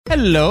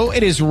Hello,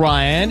 it is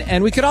Ryan,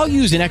 and we could all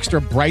use an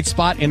extra bright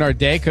spot in our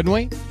day, couldn't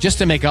we? Just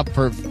to make up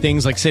for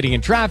things like sitting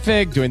in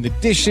traffic, doing the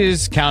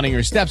dishes, counting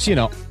your steps,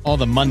 all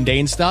the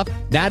mundane stuff.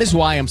 That is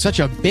why I'm such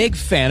a big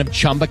fan of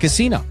Chumba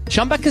Casino.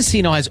 Chumba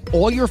Casino has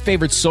all your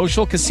favorite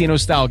social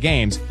casino-style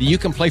games that you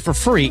can play for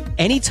free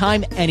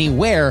anytime,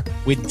 anywhere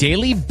with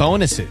daily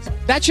bonuses.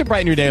 That should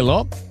brighten your day a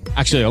little.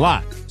 Actually, a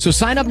lot. So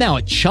sign up now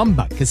at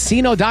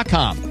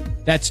ChumbaCasino.com.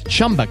 That's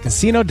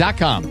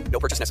ChumbaCasino.com. No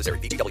purchase necessary.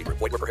 VGW Group.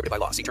 Void where prohibited by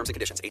law. See terms and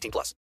conditions.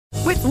 18+.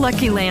 With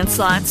Lucky Land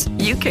Slots,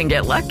 you can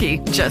get lucky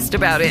just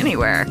about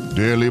anywhere.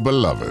 Dearly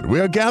beloved, we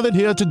are gathered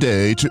here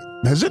today to...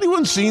 Has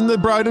anyone seen the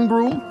bride and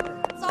groom?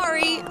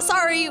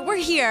 Sorry, we're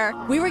here.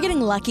 We were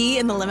getting lucky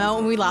in the limo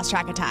and we lost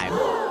track of time.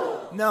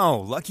 No,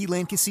 Lucky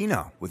Land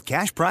Casino. With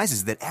cash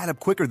prizes that add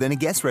up quicker than a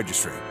guest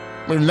registry.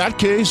 In that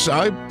case,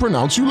 I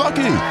pronounce you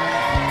lucky.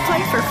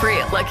 Play for free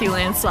at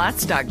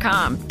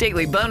LuckyLandSlots.com.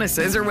 Daily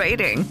bonuses are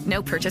waiting.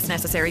 No purchase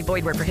necessary.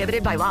 Void where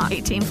prohibited by law.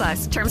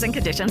 18+. Terms and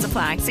conditions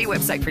apply. See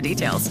website for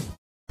details.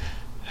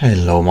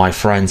 Hello, my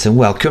friends, and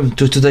welcome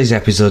to today's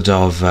episode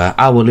of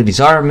Our Lady's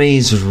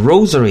Army's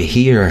Rosary,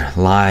 here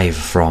live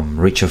from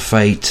Reach of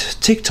Faith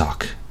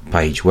TikTok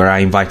page, where I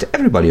invite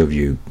everybody of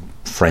you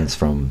friends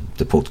from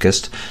the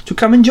podcast to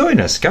come and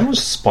join us. Come on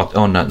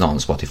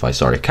Spotify.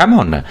 Sorry, come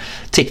on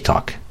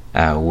TikTok.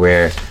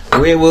 Where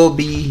we will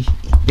be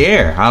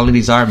there. Our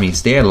Lady's Army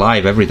is there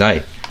live every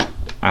day,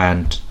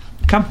 and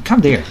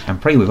come there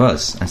and pray with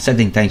us and set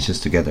the intentions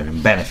together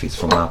and benefit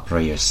from our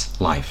prayers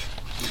live.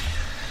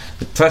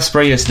 The first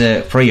prayer is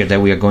the prayer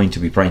that we are going to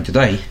be praying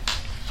today.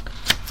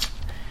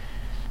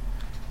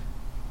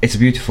 It's a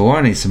beautiful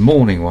one. It's a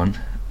morning one.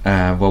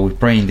 We're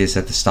praying this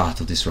at the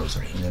start of this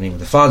rosary. In the name of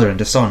the Father and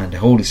the Son and the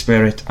Holy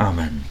Spirit.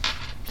 Amen.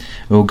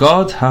 O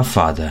God, our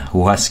Father,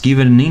 who has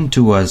given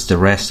into us the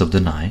rest of the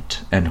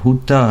night, and who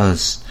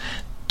does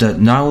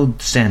now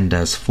send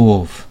us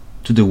forth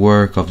to the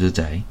work of the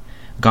day,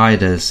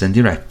 guide us and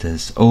direct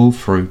us all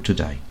through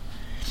today.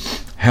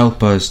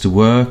 Help us to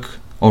work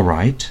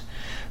aright,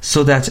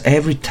 so that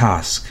every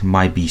task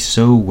might be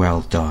so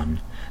well done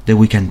that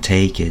we can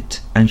take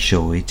it and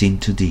show it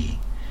into Thee.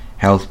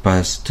 Help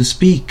us to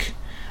speak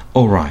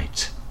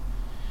aright.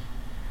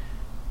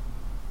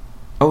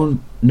 Oh,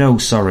 no,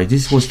 sorry,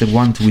 this was the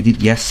one we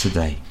did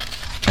yesterday.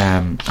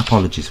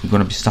 Apologies, we're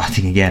going to be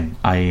starting again.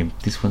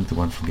 This was the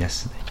one from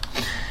yesterday.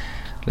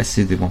 Let's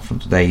see the one from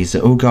today. Is,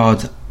 O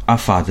God, our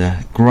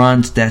Father,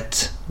 grant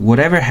that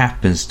whatever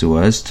happens to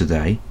us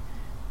today,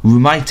 we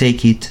might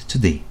take it to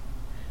Thee.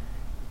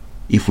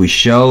 If we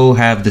shall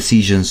have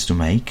decisions to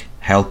make,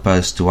 help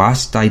us to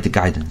ask Thy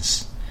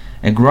guidance,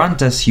 and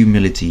grant us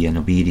humility and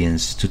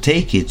obedience to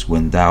take it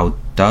when Thou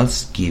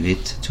dost give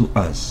it to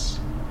us.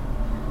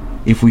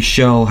 If we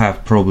shall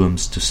have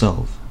problems to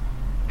solve,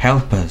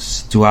 help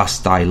us to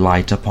ask Thy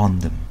light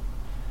upon them,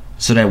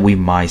 so that we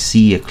might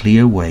see a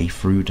clear way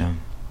through them.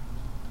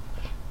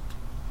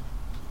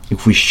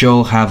 If we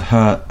shall have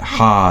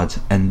hard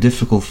and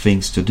difficult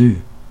things to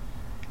do,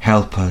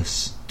 help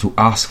us to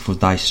ask for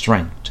Thy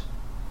strength,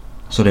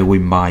 so that we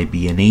might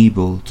be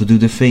enabled to do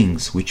the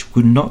things which we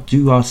could not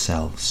do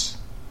ourselves.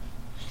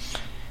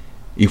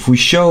 If we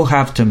shall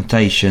have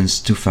temptations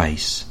to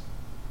face,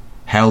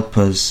 help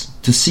us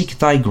to seek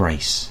Thy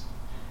grace,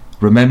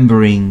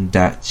 remembering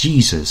that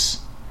Jesus,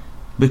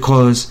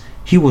 because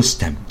He was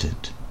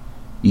tempted,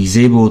 is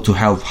able to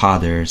help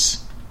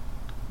others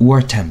who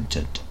are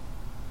tempted.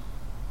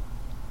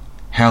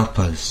 Help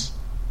us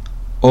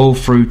all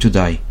through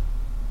today,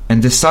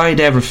 and decide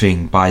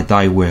everything by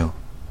Thy will,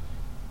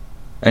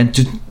 and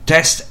to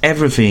test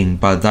everything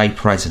by Thy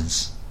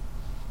presence,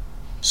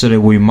 so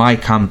that we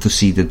might come to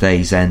see the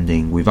days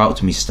ending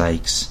without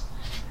mistakes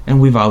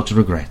and without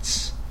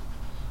regrets.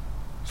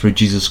 Through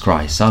Jesus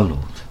Christ our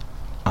Lord.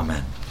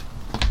 Amen.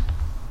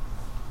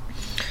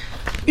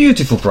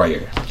 Beautiful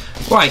prayer.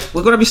 Right,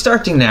 we're going to be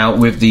starting now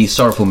with the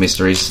Sorrowful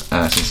Mysteries,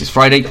 since it's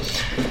Friday.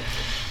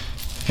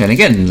 And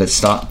again, let's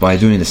start by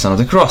doing the Sign of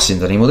the Cross in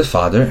the name of the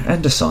Father,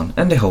 and the Son,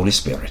 and the Holy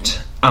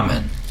Spirit.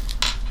 Amen.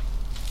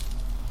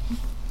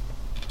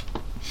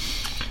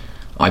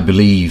 I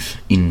believe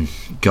in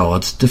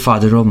God, the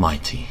Father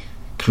Almighty,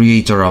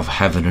 Creator of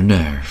heaven and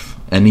earth,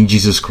 and in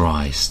Jesus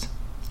Christ,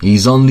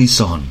 His only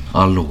Son,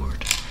 our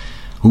Lord,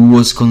 who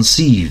was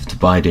conceived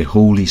by the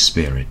Holy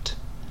Spirit,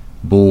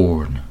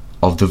 born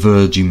of the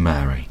Virgin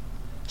Mary,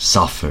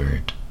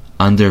 suffered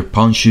under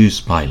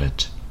Pontius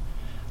Pilate,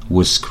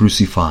 was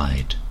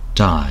crucified,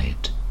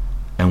 died,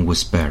 and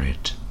was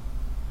buried.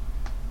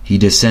 He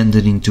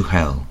descended into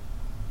hell.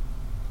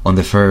 On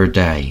the third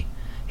day,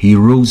 He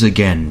rose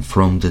again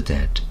from the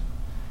dead.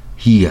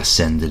 He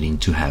ascended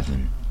into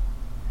heaven,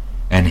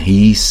 and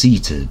He is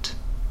seated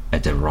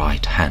at the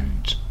right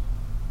hand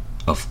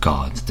of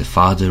God the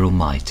Father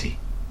Almighty.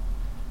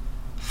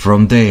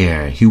 From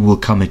there He will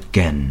come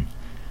again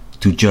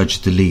to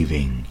judge the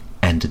living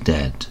and the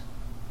dead.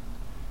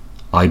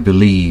 I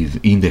believe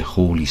in the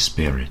Holy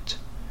Spirit,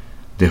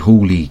 the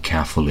Holy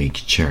Catholic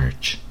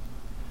Church,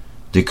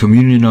 the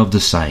communion of the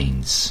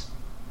saints,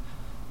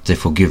 the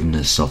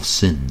forgiveness of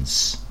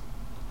sins,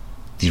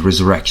 the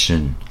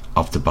resurrection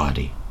of the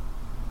body,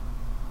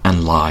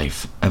 and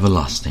life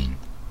everlasting.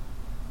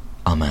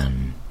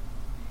 Amen.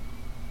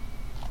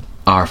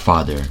 Our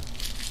Father,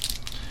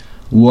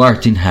 who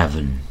art in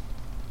heaven,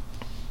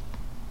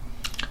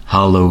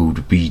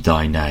 hallowed be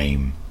thy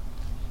name.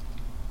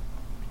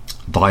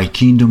 Thy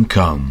kingdom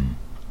come,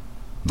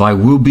 thy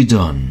will be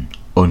done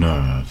on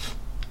earth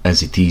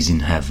as it is in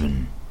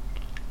heaven.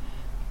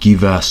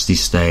 Give us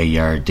this day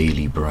our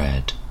daily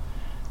bread,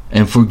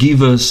 and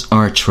forgive us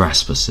our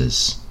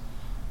trespasses,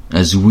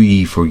 as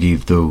we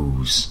forgive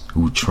those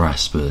who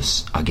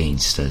trespass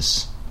against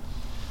us.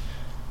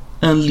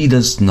 And lead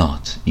us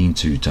not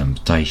into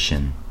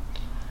temptation,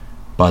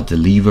 but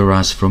deliver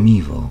us from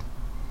evil.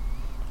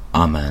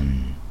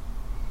 Amen.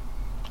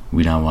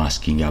 We now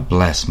asking our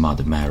blessed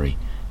Mother Mary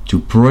to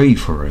pray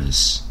for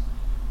us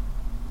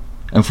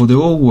and for the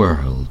whole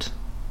world,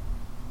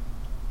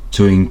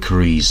 to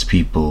increase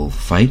people's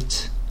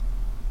faith,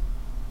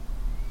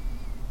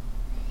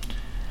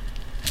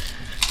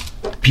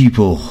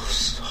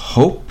 people's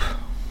hope,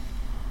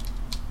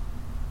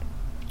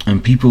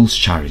 and people's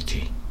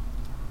charity.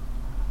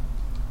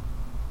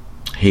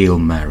 Hail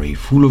Mary,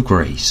 full of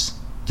grace,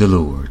 the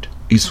Lord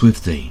is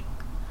with thee.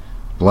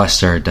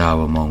 Blessed art thou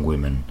among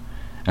women,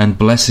 and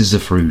blessed is the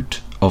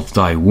fruit of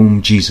thy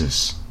womb,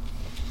 Jesus.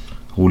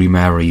 Holy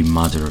Mary,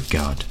 Mother of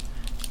God,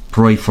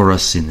 pray for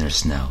us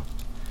sinners now,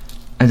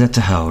 and at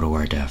the hour of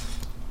our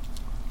death.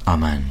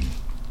 Amen.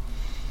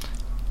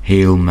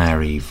 Hail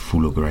Mary,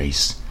 full of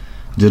grace,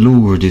 the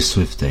Lord is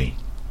with thee.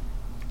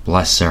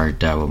 Blessed art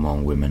thou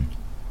among women,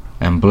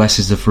 and blessed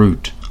is the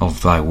fruit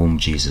of thy womb,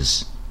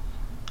 Jesus.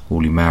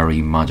 Holy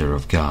Mary, Mother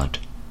of God,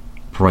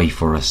 pray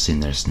for us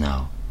sinners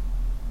now,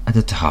 and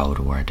at the hour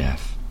of our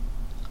death.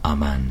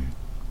 Amen.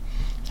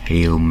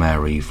 Hail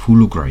Mary,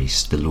 full of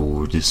grace, the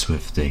Lord is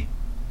with thee.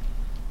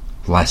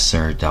 Blessed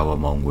art thou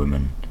among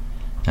women,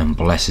 and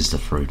blessed is the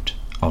fruit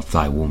of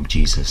thy womb,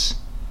 Jesus.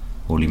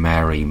 Holy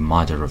Mary,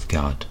 Mother of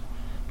God,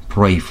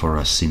 pray for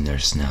us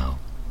sinners now,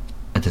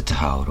 and at the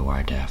hour of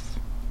our death.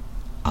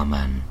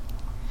 Amen.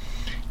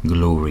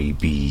 Glory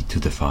be to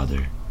the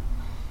Father,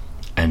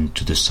 and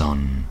to the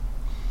Son,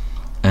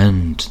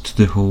 and to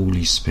the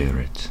Holy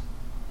Spirit,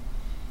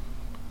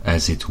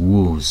 as it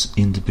was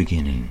in the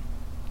beginning,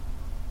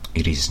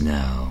 it is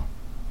now,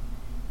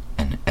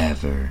 and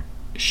ever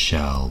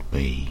shall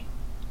be,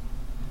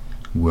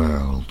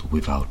 world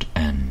without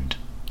end.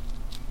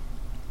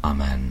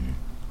 Amen.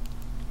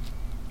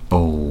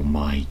 O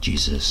my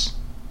Jesus,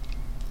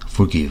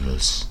 forgive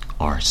us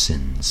our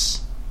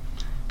sins,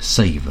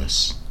 save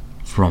us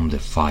from the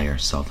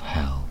fires of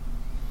hell,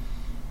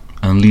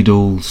 and lead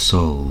all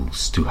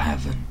souls to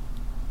heaven,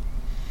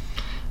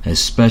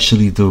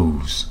 especially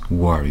those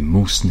who are in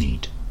most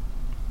need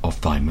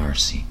of thy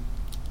mercy.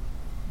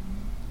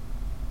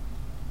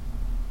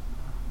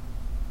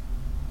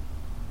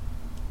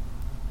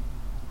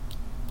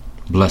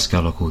 Blessed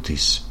God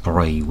Locutus,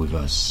 pray with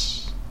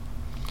us.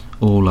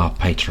 All our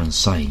patron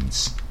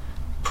saints,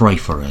 pray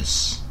for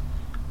us.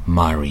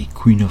 Mary,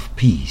 Queen of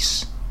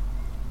Peace,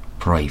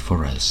 pray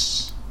for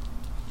us.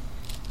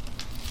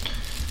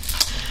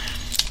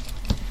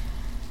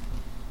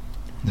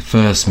 The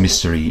first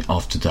mystery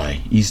of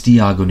today is the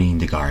agony in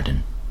the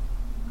garden.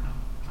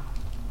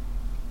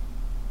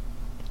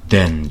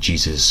 Then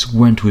Jesus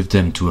went with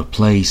them to a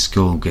place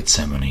called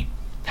Gethsemane,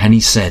 and he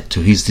said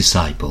to his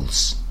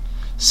disciples,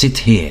 "Sit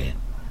here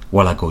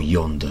while I go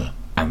yonder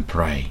and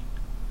pray."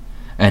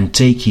 And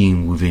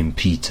taking with him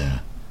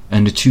Peter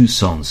and the 2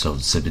 sons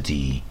of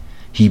Zebedee,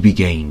 he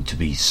began to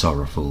be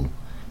sorrowful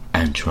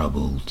and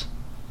troubled.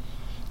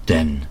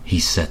 Then he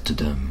said to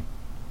them,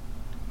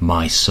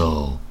 "My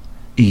soul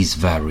is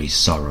very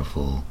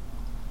sorrowful,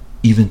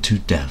 even to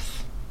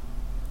death.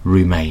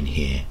 Remain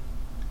here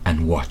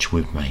and watch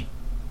with me."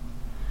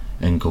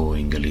 And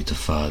going a little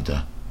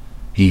further,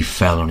 he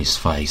fell on his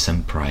face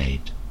and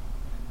prayed,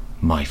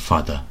 "My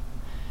Father,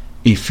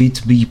 if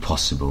it be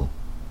possible,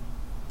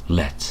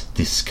 let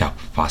this cup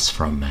pass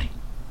from me.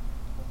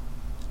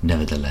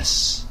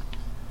 Nevertheless,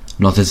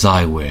 not as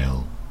I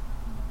will,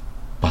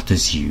 but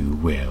as you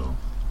will."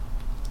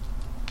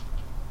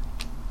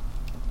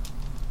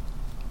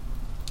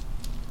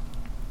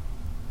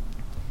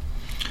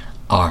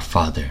 Our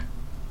Father,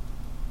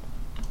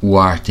 who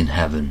art in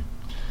heaven,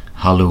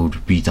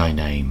 hallowed be thy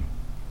name.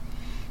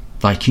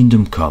 Thy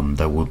kingdom come,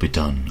 thy will be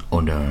done,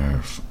 on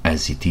earth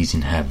as it is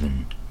in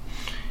heaven.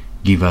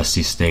 Give us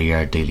this day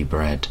our daily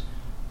bread,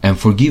 and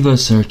forgive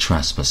us our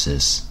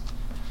trespasses,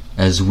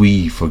 as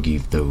we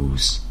forgive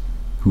those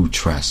who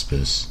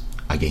trespass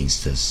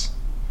against us.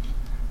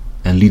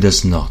 And lead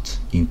us not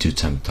into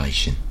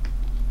temptation,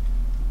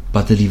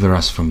 but deliver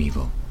us from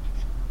evil.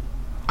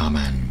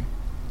 Amen.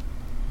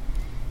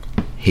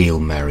 Hail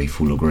Mary,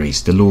 full of grace,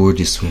 the Lord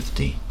is with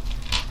thee.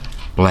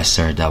 Blessed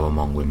art thou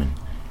among women,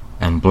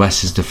 and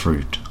blessed is the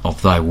fruit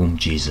of thy womb,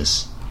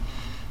 Jesus.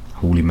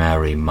 Holy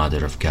Mary,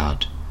 Mother of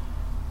God,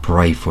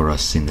 pray for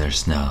us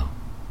sinners now,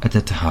 and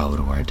at the hour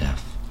of our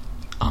death.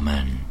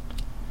 Amen.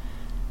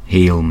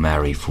 Hail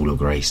Mary, full of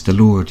grace, the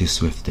Lord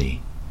is with thee.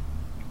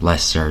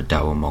 Blessed art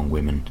thou among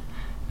women,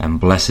 and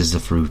blessed is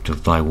the fruit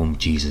of thy womb,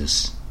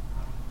 Jesus.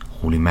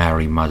 Holy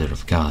Mary, Mother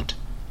of God,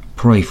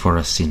 pray for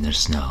us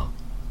sinners now,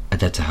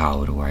 and at the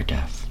hour of our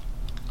death.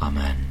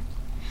 Amen.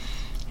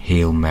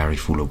 Hail Mary,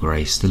 full of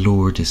grace, the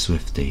Lord is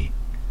with thee.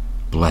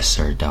 Blessed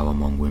art thou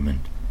among women,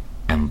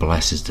 and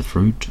blessed is the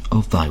fruit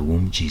of thy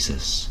womb,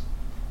 Jesus.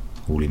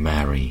 Holy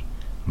Mary,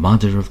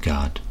 Mother of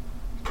God,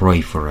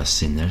 pray for us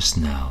sinners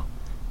now,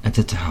 and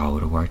at the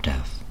hour of our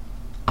death.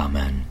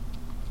 Amen.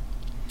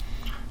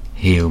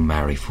 Hail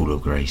Mary, full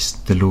of grace,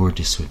 the Lord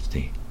is with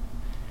thee.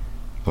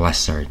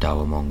 Blessed art thou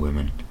among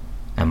women,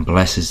 and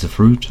blessed is the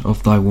fruit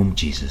of thy womb,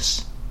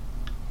 Jesus.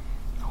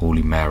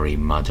 Holy Mary,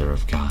 Mother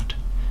of God,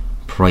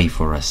 pray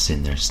for us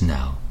sinners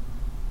now,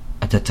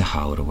 and at the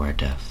hour of our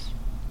death.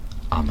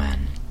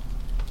 Amen.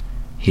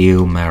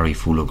 Hail Mary,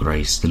 full of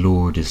grace, the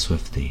Lord is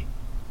with thee.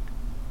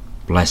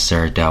 Blessed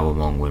art thou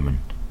among women,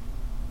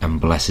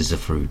 and blessed is the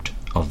fruit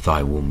of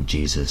thy womb,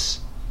 Jesus.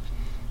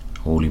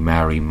 Holy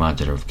Mary,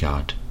 Mother of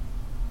God,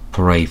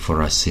 pray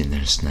for us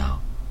sinners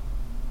now,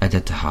 and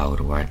at the hour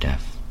of our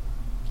death.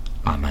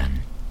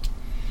 Amen.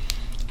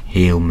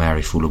 Hail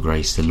Mary, full of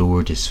grace, the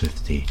Lord is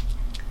with thee.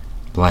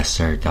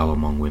 Blessed art thou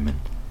among women,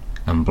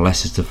 and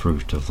blessed is the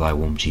fruit of thy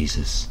womb,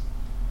 Jesus.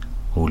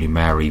 Holy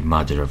Mary,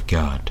 Mother of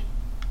God,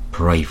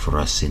 pray for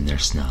us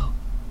sinners now,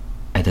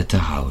 and at the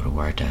hour of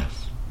our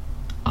death.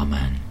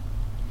 Amen.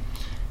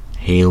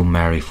 Hail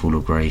Mary, full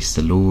of grace,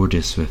 the Lord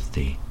is with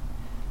thee.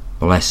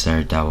 Blessed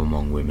art thou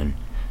among women,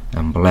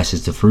 and blessed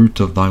is the fruit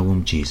of thy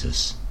womb,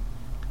 Jesus.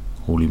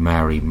 Holy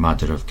Mary,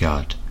 Mother of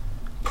God,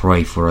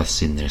 pray for us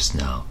sinners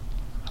now,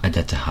 and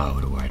at the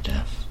hour of our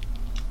death.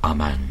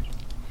 Amen.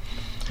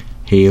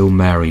 Hail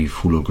Mary,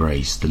 full of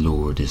grace, the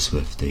Lord is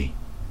with thee.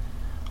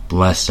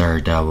 Blessed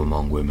art thou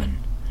among women,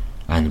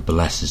 and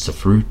blessed is the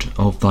fruit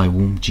of thy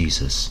womb,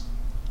 Jesus.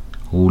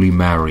 Holy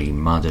Mary,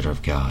 Mother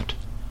of God,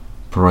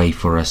 pray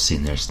for us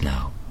sinners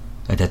now,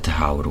 and at the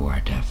hour of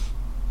our death.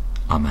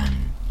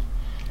 Amen.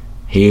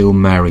 Hail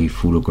Mary,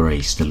 full of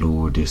grace, the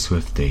Lord is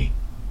with thee.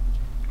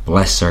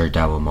 Blessed art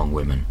thou among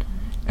women,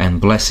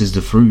 and blessed is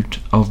the fruit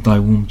of thy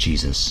womb,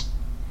 Jesus.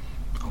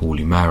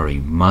 Holy Mary,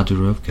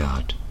 Mother of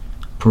God,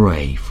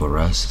 pray for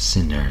us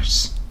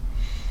sinners,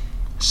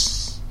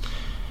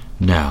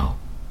 now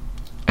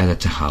and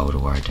at the hour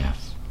of our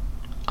death.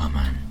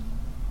 Amen.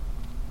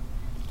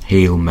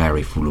 Hail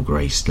Mary, full of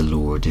grace, the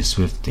Lord is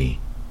with thee.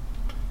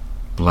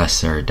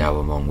 Blessed art thou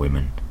among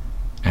women,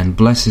 and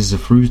blessed is the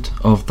fruit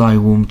of thy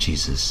womb,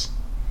 Jesus.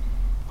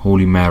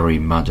 Holy Mary,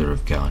 Mother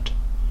of God,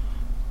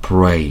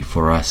 pray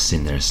for us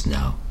sinners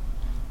now,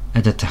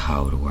 and at the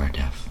hour of our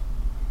death.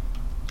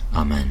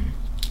 Amen.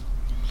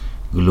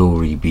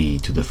 Glory be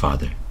to the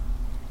Father,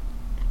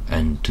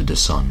 and to the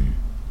Son,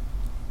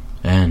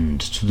 and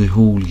to the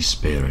Holy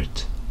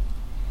Spirit,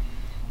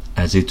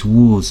 as it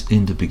was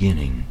in the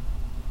beginning,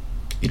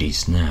 it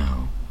is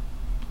now,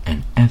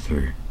 and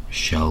ever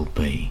shall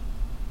be,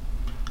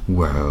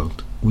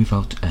 world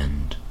without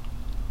end.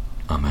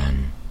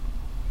 Amen.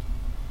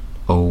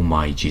 O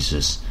my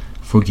Jesus,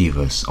 forgive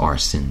us our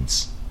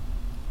sins,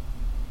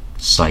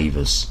 save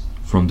us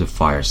from the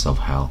fires of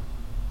hell,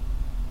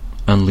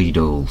 and lead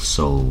all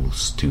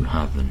souls to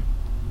heaven,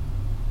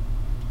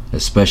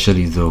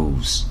 especially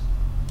those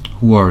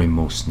who are in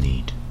most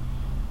need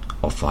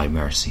of thy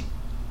mercy.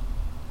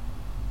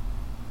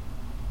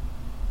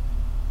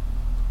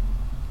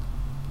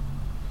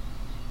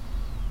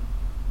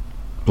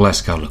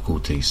 Blessed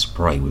Carlocotes,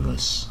 pray with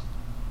us.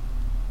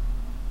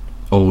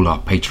 All our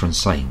patron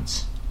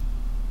saints,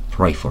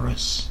 pray for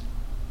us.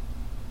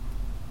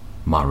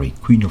 Mary,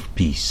 Queen of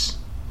Peace,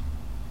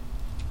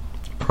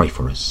 pray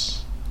for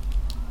us.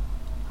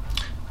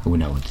 We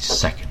know the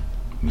second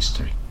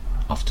mystery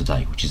of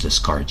today, which is the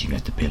scourging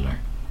at the pillar.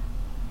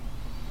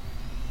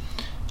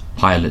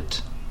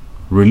 Pilate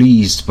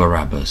released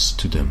Barabbas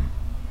to them,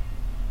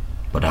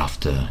 but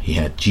after he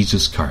had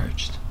Jesus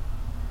scourged,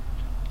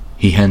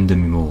 he handed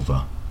him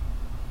over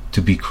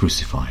to be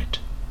crucified.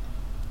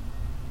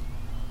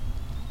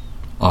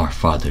 Our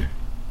Father,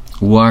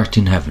 who art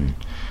in heaven,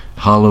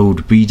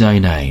 hallowed be thy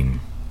name.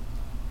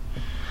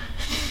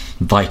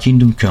 Thy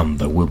kingdom come,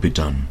 thy will be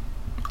done,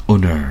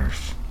 on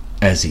earth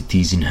as it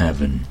is in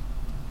heaven.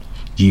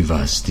 Give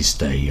us this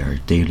day our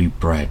daily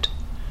bread,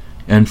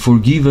 and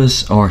forgive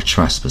us our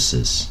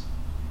trespasses,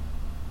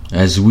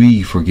 as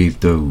we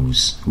forgive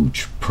those who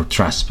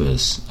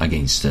trespass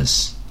against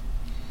us.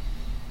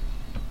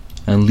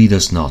 And lead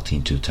us not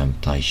into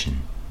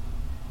temptation,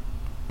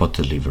 but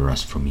deliver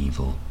us from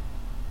evil.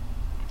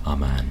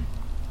 Amen.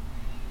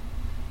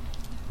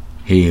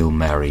 Hail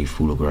Mary,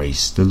 full of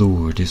grace, the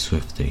Lord is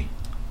with thee.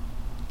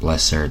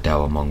 Blessed art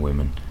thou among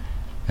women,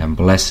 and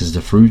blessed is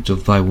the fruit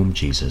of thy womb,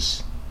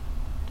 Jesus.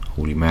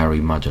 Holy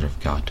Mary, Mother of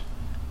God,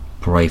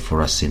 pray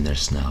for us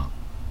sinners now,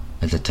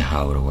 and at the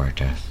hour of our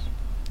death.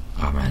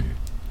 Amen.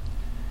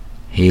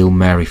 Hail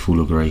Mary, full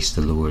of grace,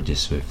 the Lord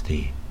is with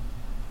thee.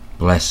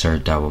 Blessed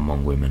art thou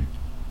among women,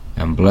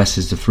 and blessed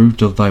is the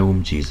fruit of thy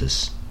womb,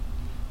 Jesus.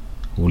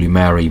 Holy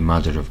Mary,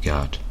 Mother of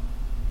God,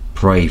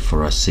 pray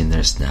for us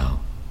sinners now,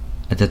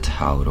 and at the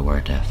hour of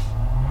our death.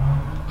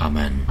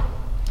 Amen.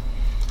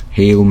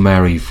 Hail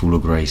Mary, full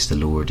of grace, the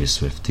Lord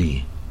is with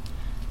thee.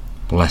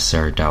 Blessed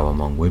art thou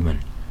among women,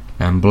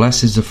 and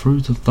blessed is the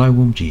fruit of thy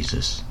womb,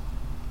 Jesus.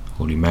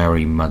 Holy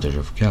Mary, Mother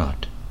of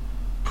God,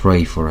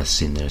 pray for us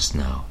sinners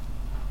now,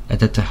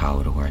 and at the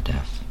hour of our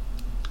death.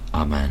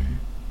 Amen.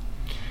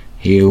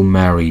 Hail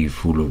Mary,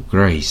 full of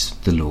grace,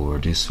 the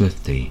Lord is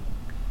with thee.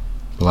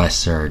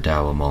 Blessed art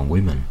thou among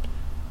women,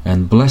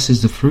 and blessed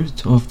is the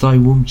fruit of thy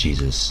womb,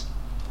 Jesus.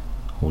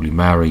 Holy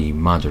Mary,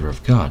 Mother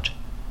of God,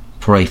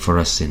 pray for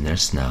us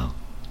sinners now,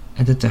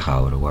 and at the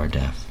hour of our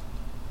death.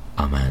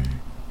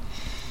 Amen.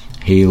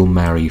 Hail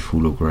Mary,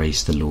 full of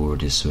grace, the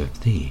Lord is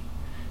with thee.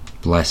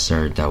 Blessed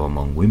art thou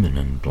among women,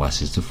 and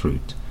blessed is the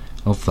fruit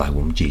of thy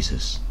womb,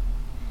 Jesus.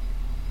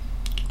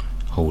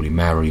 Holy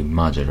Mary,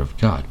 Mother of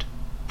God,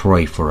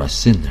 pray for us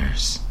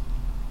sinners,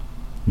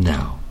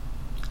 now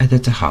and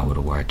at the hour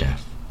of our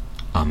death.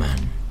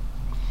 Amen.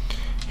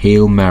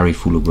 Hail Mary,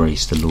 full of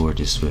grace, the Lord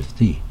is with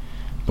thee.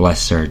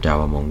 Blessed art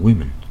thou among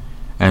women,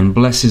 and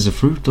blessed is the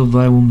fruit of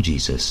thy womb,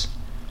 Jesus.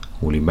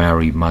 Holy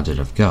Mary, Mother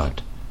of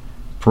God,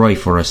 pray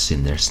for us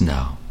sinners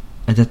now,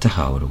 and at the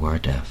hour of our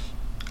death.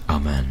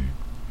 Amen.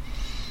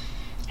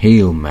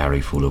 Hail Mary,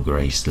 full of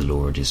grace, the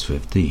Lord is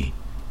with thee.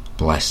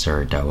 Blessed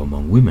art thou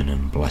among women,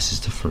 and blessed is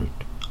the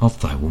fruit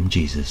of thy womb,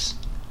 Jesus.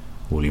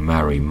 Holy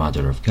Mary,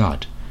 Mother of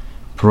God,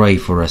 pray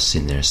for us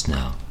sinners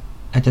now,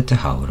 and at the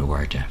hour of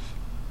our death.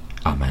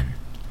 Amen.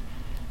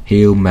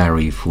 Hail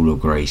Mary, full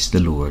of grace, the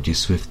Lord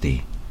is with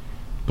thee.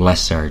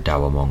 Blessed art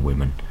thou among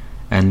women,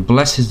 and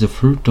blessed is the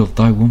fruit of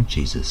thy womb,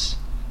 Jesus.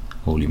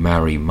 Holy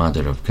Mary,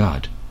 Mother of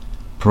God,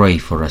 pray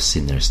for us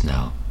sinners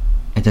now,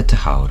 and at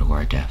the hour of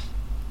our death.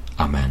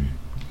 Amen.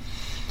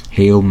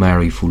 Hail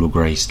Mary, full of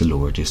grace, the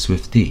Lord is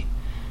with thee.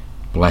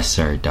 Blessed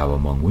art thou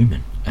among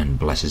women, and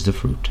blessed is the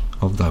fruit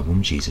of thy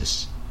womb,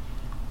 Jesus.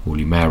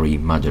 Holy Mary,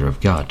 Mother of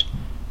God,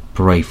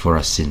 pray for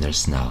us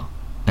sinners now,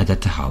 and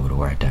at the hour of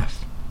our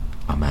death.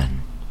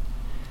 Amen.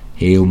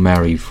 Hail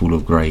Mary, full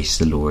of grace,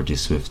 the Lord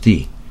is with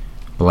thee.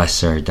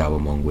 Blessed art thou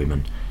among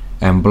women,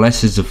 and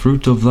blessed is the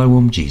fruit of thy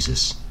womb,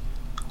 Jesus.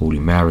 Holy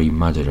Mary,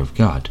 Mother of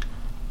God,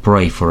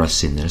 pray for us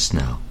sinners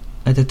now,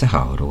 and at the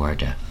hour of our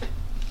death.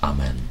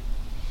 Amen.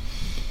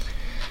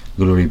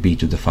 Glory be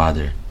to the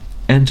Father,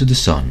 and to the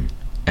Son,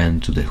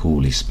 and to the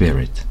Holy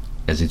Spirit,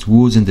 as it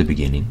was in the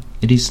beginning,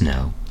 it is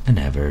now, and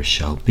ever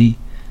shall be,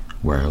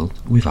 world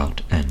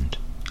without end.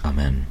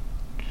 Amen.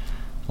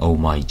 O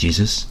my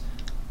Jesus,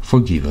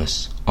 forgive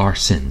us our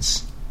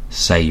sins,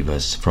 save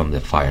us from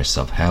the fires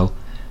of hell,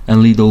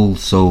 and lead all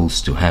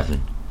souls to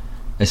heaven,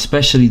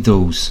 especially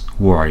those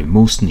who are in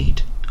most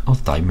need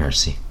of thy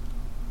mercy.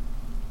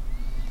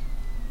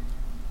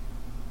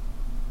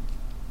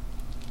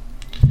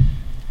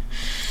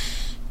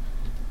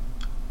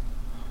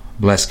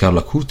 Blessed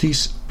Carla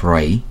Cutis,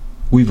 pray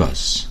with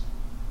us.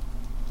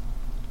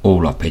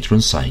 All our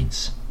patron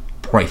saints,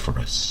 pray for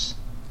us.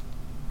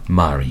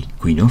 Mary,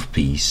 Queen of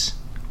Peace,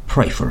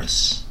 pray for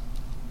us.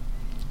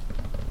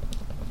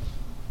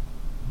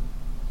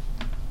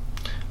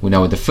 We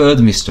now at the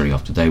third mystery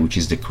of today, which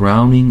is the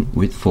crowning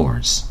with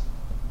thorns.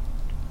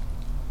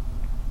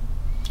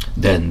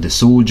 Then the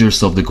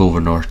soldiers of the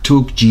governor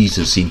took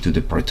Jesus into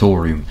the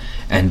praetorium,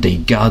 and they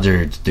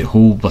gathered the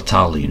whole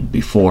battalion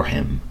before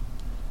him.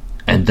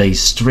 And they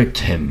stripped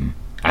him,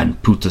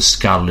 and put a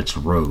scarlet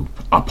robe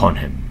upon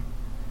him.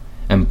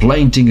 And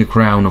planting a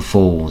crown of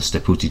thorns, they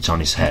put it on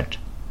his head,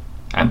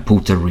 and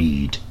put a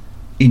reed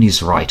in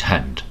his right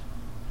hand.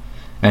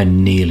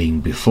 And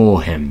kneeling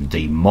before him,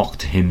 they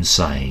mocked him,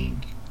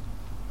 saying,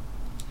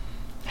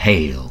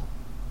 Hail,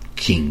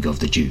 King of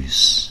the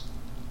Jews!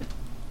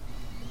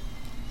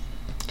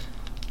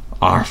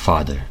 Our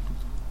Father,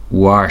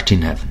 who art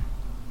in heaven,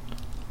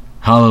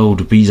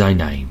 hallowed be thy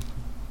name.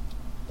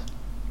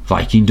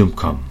 Thy kingdom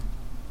come,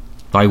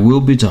 thy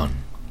will be done,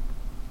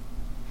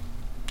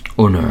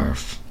 on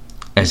earth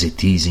as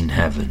it is in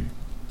heaven.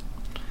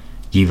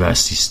 Give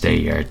us this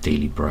day our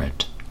daily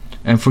bread,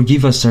 and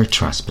forgive us our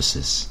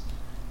trespasses,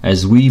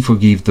 as we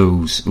forgive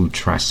those who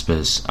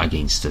trespass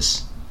against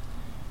us.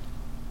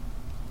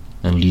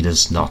 And lead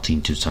us not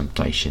into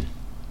temptation,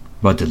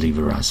 but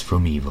deliver us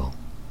from evil.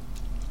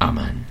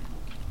 Amen.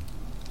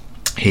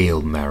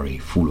 Hail Mary,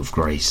 full of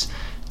grace,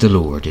 the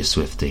Lord is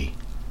with thee.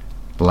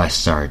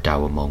 Blessed art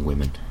thou among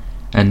women,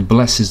 and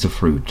blessed is the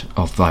fruit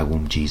of thy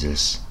womb,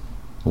 Jesus.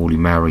 Holy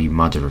Mary,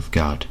 Mother of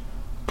God,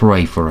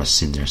 pray for us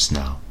sinners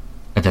now,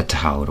 and at the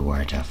hour of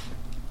our death.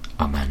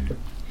 Amen.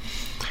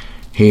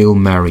 Hail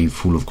Mary,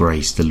 full of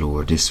grace, the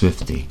Lord is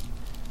with thee.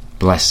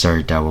 Blessed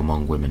art thou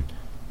among women,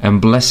 and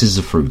blessed is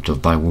the fruit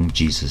of thy womb,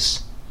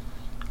 Jesus.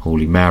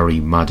 Holy Mary,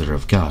 Mother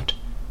of God,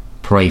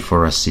 pray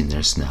for us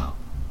sinners now,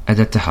 and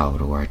at the hour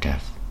of our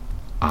death.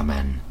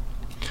 Amen.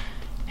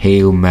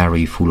 Hail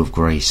Mary, full of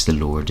grace, the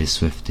Lord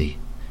is with thee.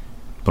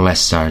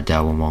 Blessed art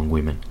thou among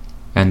women,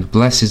 and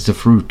blessed is the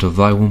fruit of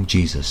thy womb,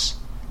 Jesus.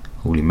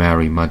 Holy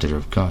Mary, Mother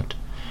of God,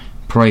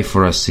 pray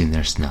for us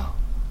sinners now,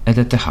 and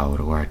at the hour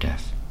of our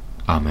death.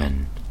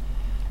 Amen.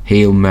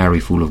 Hail Mary,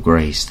 full of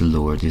grace, the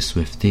Lord is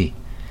with thee.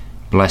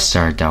 Blessed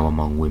art thou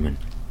among women,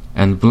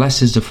 and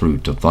blessed is the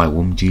fruit of thy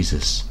womb,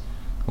 Jesus.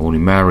 Holy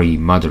Mary,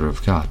 Mother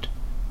of God,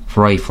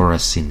 pray for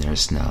us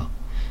sinners now,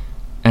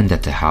 and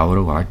at the hour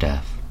of our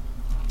death.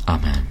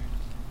 Amen.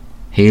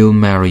 Hail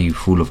Mary,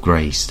 full of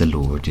grace, the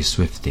Lord is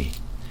with thee.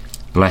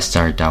 Blessed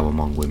art thou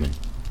among women,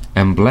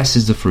 and blessed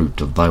is the fruit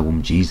of thy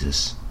womb,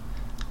 Jesus.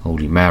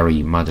 Holy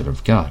Mary, Mother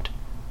of God,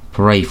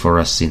 pray for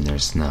us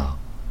sinners now,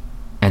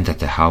 and at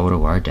the hour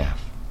of our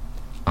death.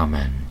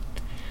 Amen.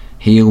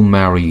 Hail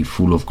Mary,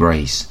 full of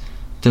grace,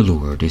 the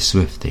Lord is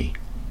with thee.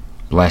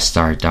 Blessed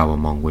art thou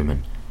among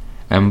women,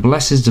 and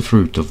blessed is the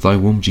fruit of thy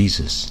womb,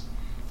 Jesus.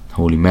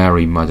 Holy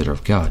Mary, Mother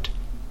of God,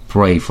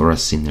 pray for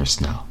us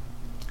sinners now,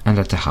 and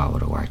at the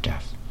hour of our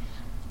death.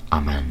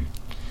 Amen.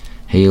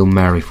 Hail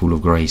Mary, full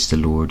of grace, the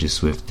Lord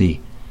is with thee.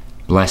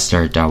 Blessed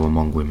art thou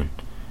among women,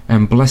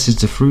 and blessed is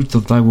the fruit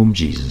of thy womb,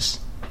 Jesus.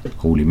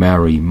 Holy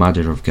Mary,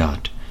 Mother of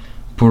God,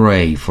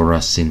 pray for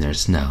us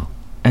sinners now,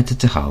 and at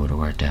the hour of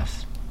our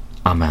death.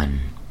 Amen.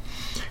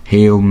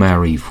 Hail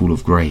Mary, full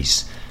of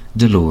grace,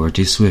 the Lord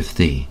is with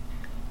thee.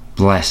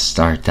 Blessed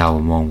art thou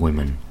among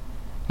women,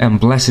 and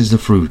blessed is the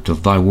fruit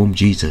of thy womb,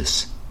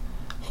 Jesus.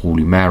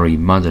 Holy Mary,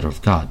 Mother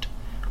of God,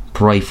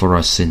 pray for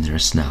us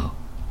sinners now,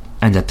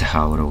 and at the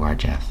hour of our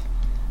death.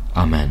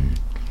 Amen.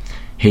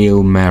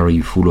 Hail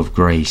Mary, full of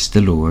grace,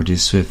 the Lord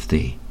is with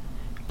thee.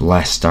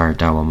 Blessed art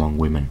thou among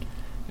women,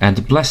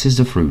 and blessed is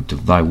the fruit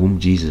of thy womb,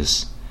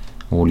 Jesus.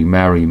 Holy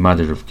Mary,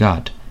 Mother of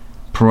God,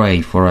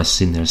 pray for us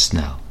sinners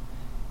now,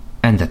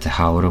 and at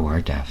the hour of our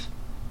death.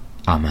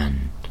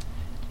 Amen.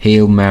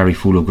 Hail Mary,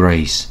 full of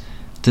grace,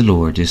 the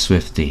Lord is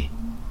with thee.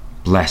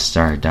 Blessed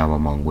art thou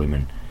among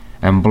women,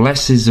 and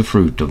blessed is the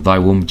fruit of thy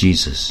womb,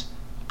 Jesus.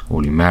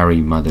 Holy Mary,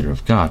 Mother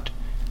of God,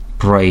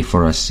 pray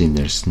for us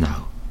sinners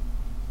now,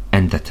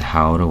 and at the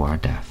hour of our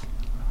death.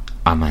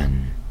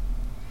 Amen.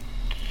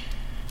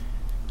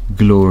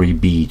 Glory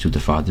be to the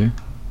Father,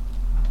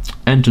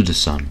 and to the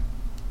Son,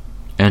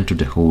 and to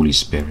the Holy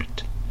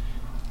Spirit,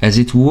 as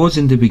it was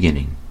in the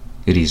beginning,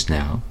 it is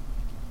now,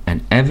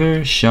 and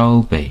ever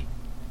shall be,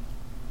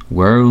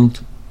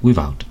 world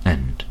without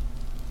end.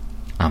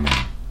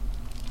 Amen.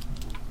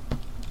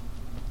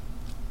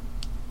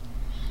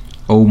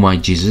 O my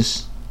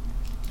Jesus,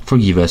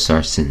 forgive us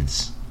our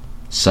sins,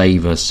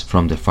 save us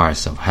from the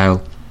fires of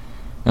hell,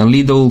 and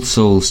lead all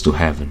souls to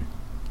heaven,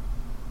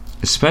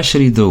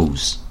 especially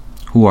those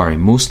who are in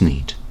most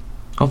need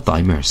of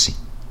thy mercy.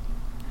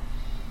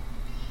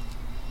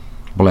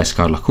 Bless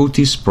Carla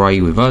Cutis,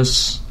 pray with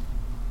us.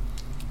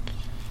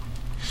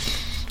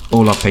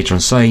 All our patron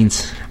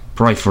saints,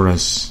 pray for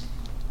us.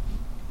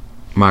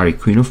 Mary,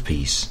 Queen of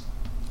Peace,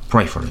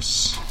 pray for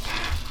us.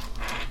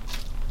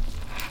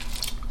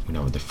 We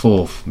know the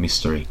fourth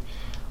mystery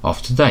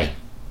of today,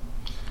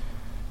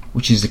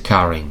 which is the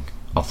carrying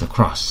of the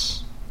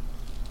cross.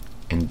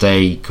 And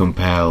they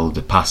compelled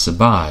the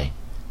passer-by,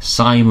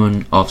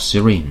 Simon of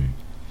Cyrene,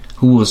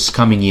 who was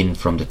coming in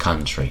from the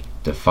country,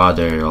 the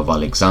father of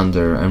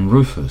Alexander and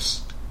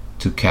Rufus,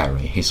 to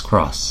carry his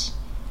cross.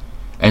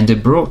 And they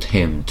brought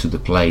him to the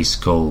place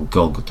called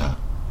Golgotha,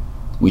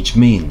 which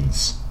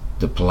means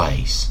the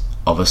place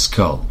of a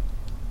skull.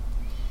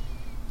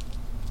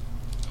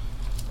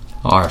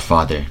 Our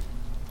Father,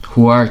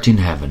 who art in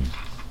heaven,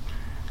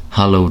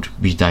 hallowed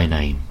be thy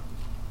name.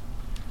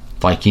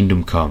 Thy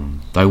kingdom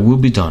come, thy will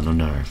be done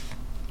on earth,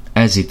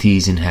 as it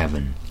is in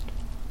heaven.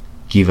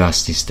 Give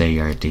us this day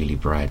our daily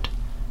bread,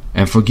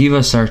 and forgive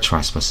us our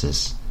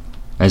trespasses,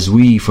 as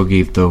we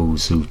forgive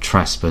those who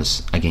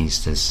trespass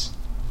against us.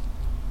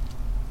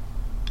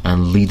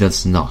 And lead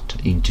us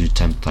not into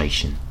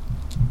temptation,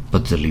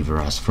 but deliver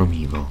us from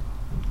evil.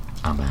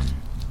 Amen.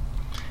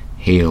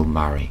 Hail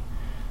Mary,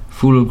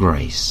 full of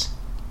grace,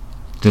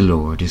 the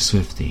Lord is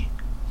with thee.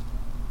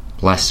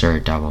 Blessed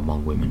art thou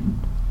among women,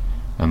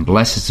 and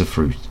blessed is the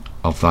fruit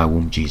of thy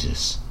womb,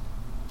 Jesus.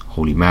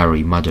 Holy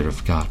Mary, Mother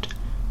of God,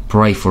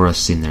 pray for us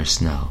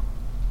sinners now,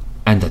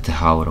 and at the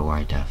hour of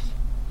our death.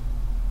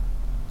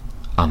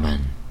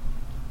 Amen.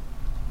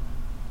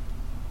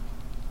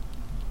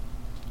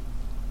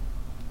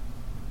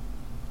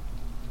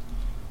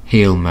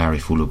 Hail Mary,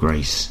 full of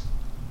grace,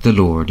 the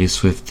Lord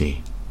is with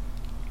thee.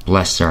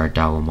 Blessed art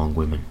thou among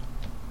women,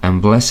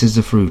 and blessed is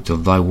the fruit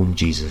of thy womb,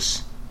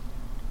 Jesus.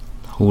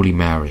 Holy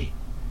Mary,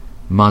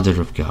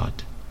 Mother of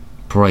God,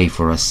 pray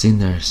for us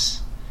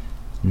sinners,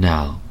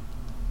 now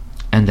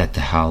and at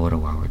the hour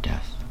of our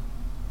death.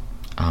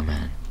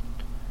 Amen.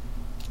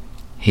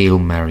 Hail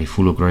Mary,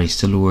 full of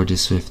grace, the Lord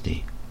is with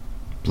thee.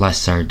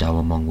 Blessed art thou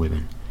among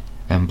women,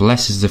 and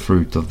blessed is the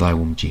fruit of thy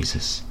womb,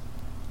 Jesus.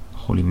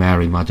 Holy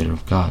Mary, Mother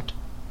of God,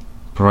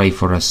 pray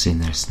for us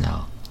sinners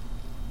now,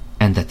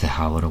 and at the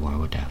hour of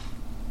our death.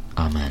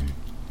 Amen.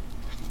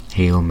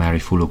 Hail Mary,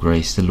 full of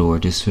grace, the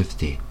Lord is with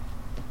thee.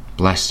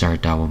 Blessed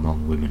art thou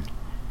among women,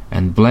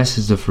 and blessed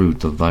is the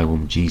fruit of thy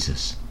womb,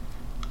 Jesus.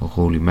 O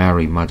Holy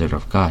Mary, Mother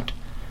of God,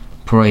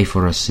 pray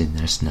for us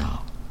sinners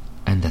now,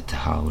 and at the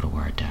hour of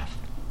our death.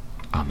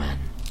 Amen.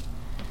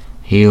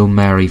 Hail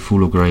Mary,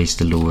 full of grace,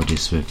 the Lord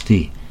is with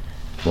thee.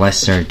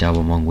 Blessed art thou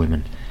among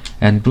women,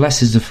 and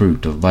blessed is the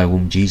fruit of thy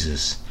womb,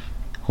 Jesus.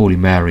 Holy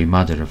Mary,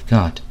 Mother of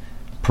God,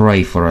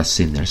 pray for us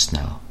sinners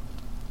now,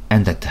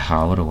 and at the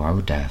hour of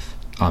our death.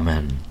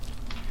 Amen.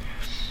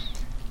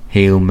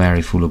 Hail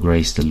Mary, full of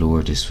grace, the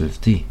Lord is with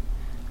thee.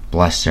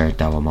 Blessed art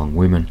thou among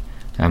women,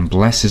 and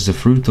blessed is the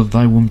fruit of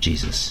thy womb,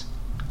 Jesus.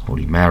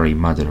 Holy Mary,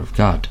 Mother of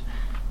God,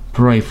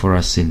 pray for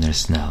us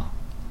sinners now,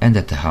 and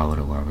at the hour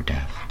of our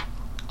death.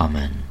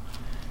 Amen.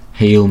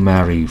 Hail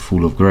Mary,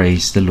 full of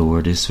grace, the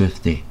Lord is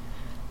with thee.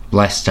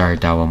 Blessed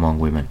art thou among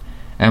women,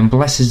 and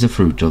blessed is the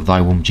fruit of thy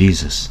womb,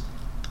 Jesus.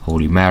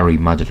 Holy Mary,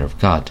 Mother of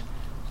God,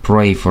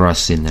 pray for us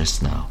sinners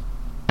now,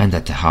 and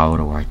at the hour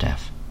of our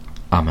death.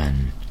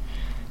 Amen.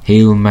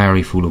 Hail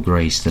Mary, full of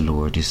grace, the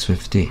Lord is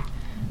with thee.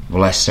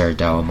 Blessed art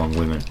thou among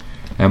women,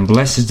 and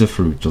blessed is the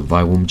fruit of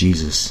thy womb,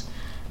 Jesus.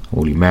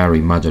 Holy Mary,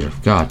 Mother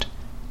of God,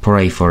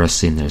 pray for us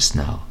sinners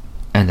now,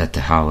 and at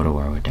the hour of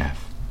our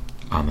death.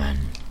 Amen.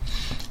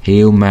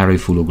 Hail Mary,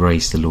 full of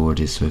grace, the Lord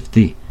is with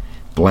thee.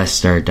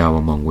 Blessed art thou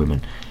among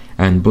women,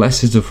 and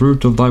blessed is the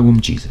fruit of thy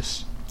womb,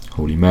 Jesus.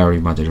 Holy Mary,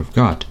 Mother of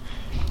God,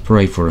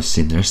 pray for us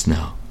sinners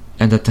now,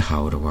 and at the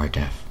hour of our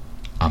death.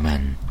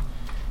 Amen.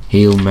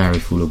 Hail Mary,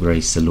 full of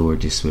grace, the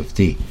Lord is with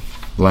thee.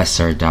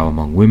 Blessed art thou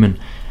among women,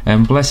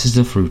 and blessed is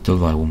the fruit of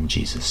thy womb,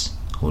 Jesus.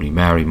 Holy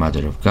Mary,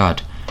 Mother of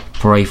God,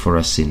 pray for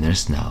us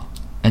sinners now,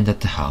 and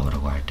at the hour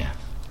of our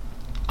death.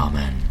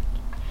 Amen.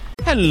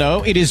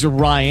 Hello, it is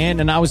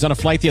Ryan, and I was on a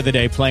flight the other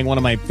day playing one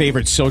of my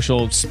favorite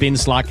social spin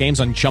slot games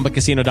on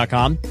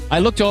ChumbaCasino.com. I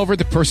looked over at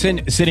the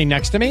person sitting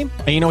next to me,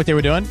 and you know what they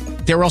were doing?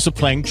 They were also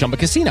playing Chumba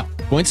Casino.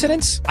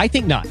 Coincidence? I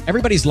think not.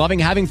 Everybody's loving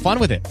having fun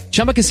with it.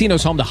 Chumba Casino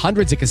is home to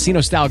hundreds of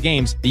casino-style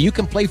games that you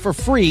can play for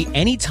free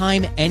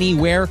anytime,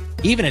 anywhere,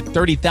 even at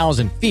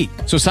 30,000 feet.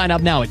 So sign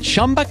up now at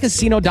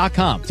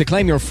ChumbaCasino.com to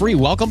claim your free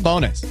welcome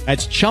bonus.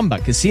 That's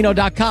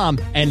ChumbaCasino.com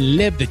and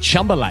live the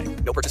Chumba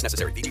life. No purchase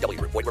necessary. VGW.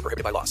 Void where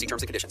prohibited by law. See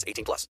terms and conditions.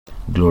 18+.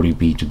 Glory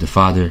be to the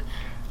Father,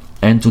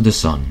 and to the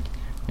Son,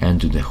 and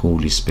to the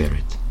Holy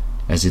Spirit,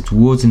 as it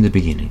was in the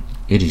beginning,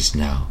 it is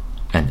now,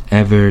 and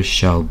ever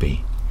shall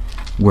be,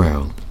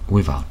 world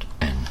without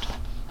end.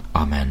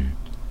 Amen.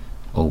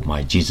 O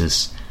my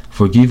Jesus,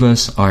 forgive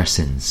us our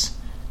sins,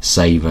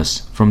 save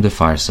us from the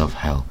fires of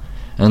hell,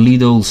 and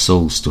lead all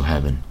souls to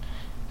heaven,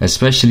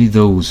 especially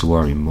those who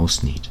are in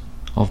most need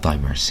of thy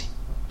mercy.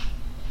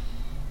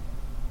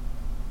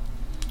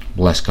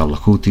 Bless Carla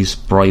Cutis,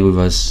 pray with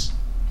us.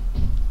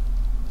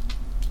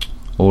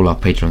 All our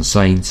patron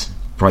saints,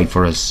 pray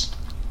for us.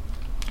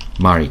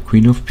 Mary,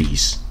 Queen of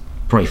Peace,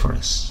 pray for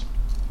us.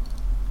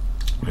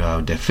 We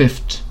have the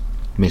fifth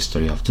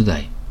mystery of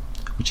today,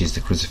 which is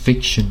the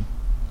crucifixion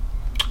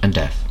and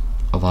death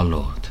of our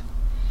Lord.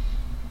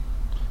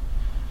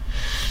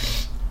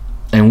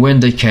 And when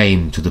they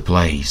came to the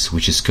place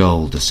which is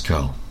called the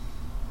Skull,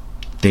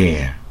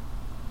 there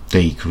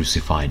they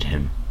crucified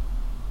him,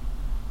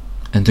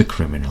 and the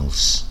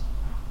criminals,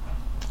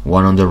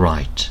 one on the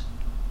right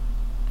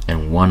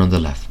and one on the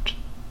left.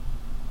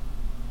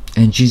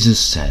 And Jesus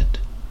said,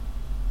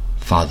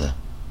 Father,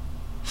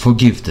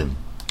 forgive them,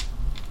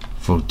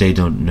 for they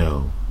don't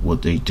know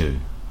what they do.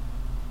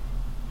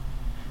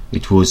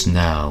 It was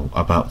now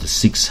about the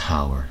 6th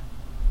hour,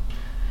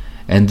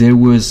 and there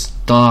was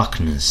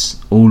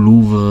darkness all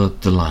over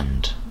the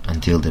land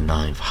until the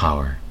 9th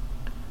hour,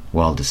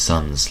 while the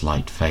sun's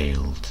light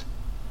failed,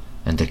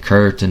 and the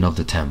curtain of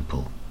the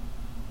temple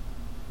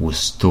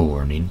was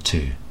torn in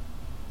two.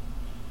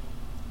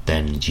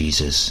 Then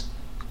Jesus,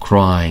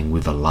 crying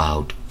with a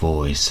loud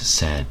voice,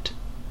 said,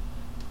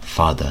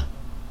 Father,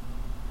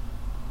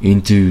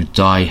 into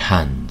thy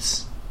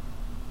hands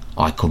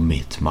I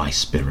commit my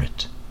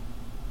spirit.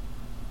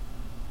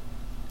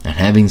 And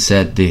having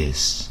said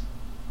this,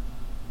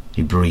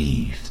 he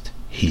breathed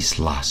his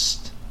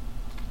last.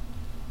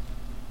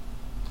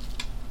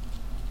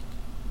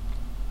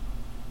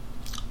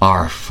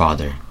 Our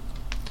Father,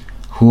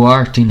 who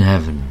art in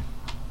heaven,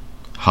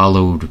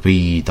 hallowed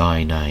be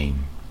thy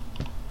name.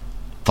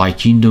 Thy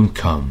kingdom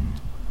come,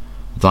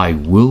 thy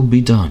will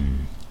be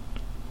done,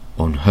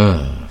 on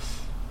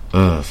earth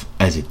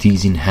as it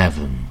is in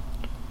heaven.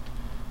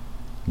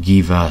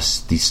 Give us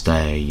this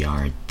day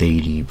our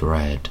daily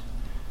bread,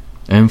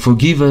 and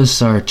forgive us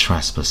our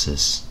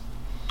trespasses,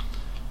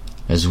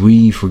 as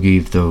we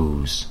forgive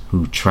those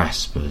who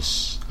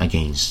trespass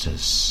against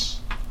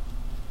us.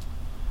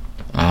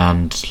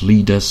 And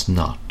lead us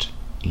not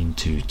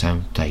into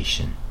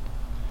temptation,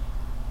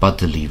 but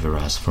deliver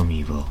us from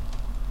evil.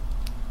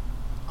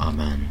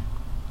 Amen.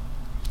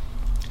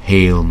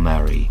 Hail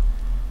Mary,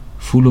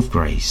 full of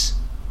grace,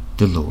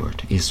 the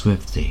Lord is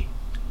with thee.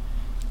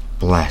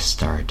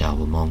 Blessed art thou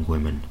among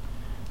women,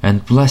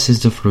 and blessed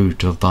is the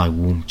fruit of thy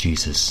womb,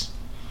 Jesus.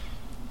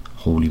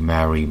 Holy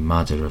Mary,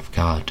 Mother of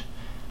God,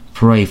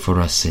 pray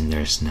for us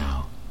sinners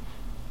now,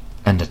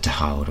 and at the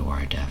hour of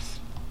our death.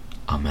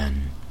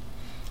 Amen.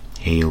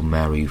 Hail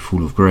Mary,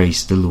 full of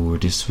grace, the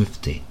Lord is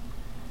with thee.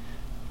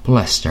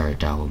 Blessed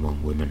art thou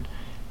among women,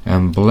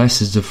 and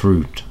blessed is the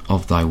fruit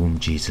of thy womb,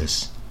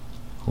 Jesus.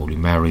 Holy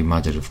Mary,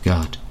 Mother of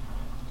God,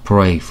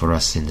 pray for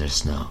us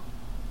sinners now,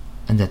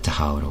 and at the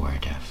hour of our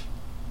death.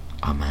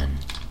 Amen.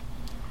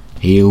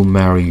 Hail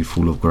Mary,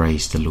 full of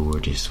grace, the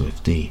Lord is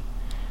with thee.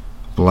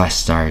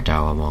 Blessed art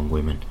thou among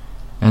women,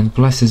 and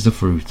blessed is the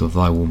fruit of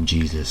thy womb,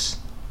 Jesus.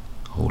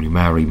 Holy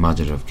Mary,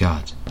 Mother of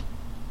God,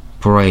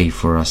 pray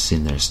for us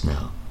sinners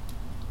now,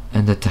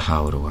 and at the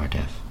hour of our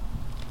death.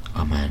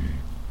 Amen.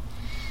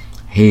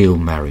 Hail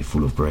Mary,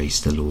 full of grace,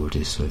 the Lord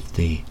is with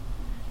thee.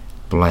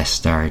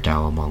 Blessed art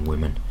thou among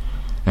women,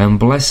 and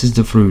blessed is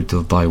the fruit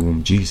of thy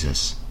womb,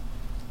 Jesus.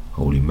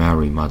 Holy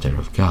Mary, Mother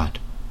of God,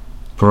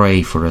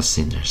 pray for us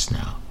sinners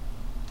now,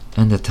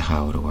 and at the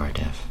hour of our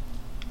death.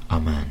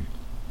 Amen.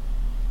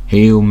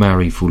 Hail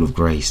Mary, full of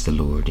grace, the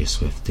Lord is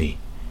with thee.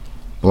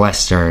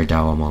 Blessed art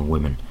thou among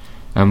women,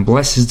 and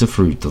blessed is the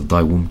fruit of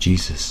thy womb,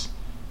 Jesus.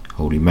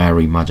 Holy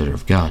Mary, Mother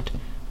of God,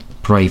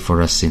 pray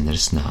for us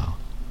sinners now,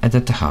 and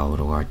at the hour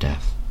of our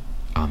death.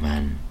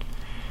 Amen.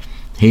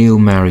 Hail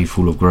Mary,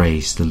 full of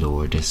grace, the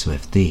Lord is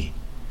with thee.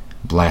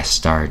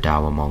 Blessed art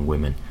thou among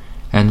women,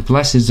 and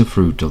blessed is the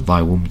fruit of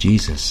thy womb,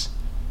 Jesus.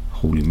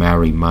 Holy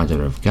Mary,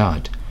 Mother of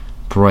God,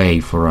 pray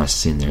for us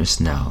sinners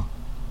now,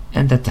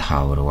 and at the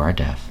hour of our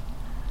death.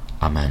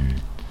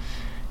 Amen.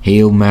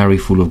 Hail Mary,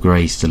 full of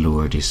grace, the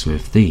Lord is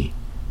with thee.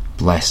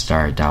 Blessed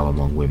art thou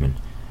among women,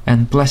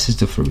 and blessed is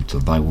the fruit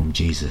of thy womb,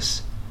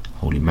 Jesus.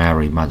 Holy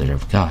Mary, Mother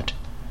of God,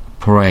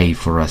 pray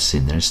for us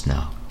sinners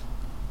now,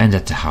 and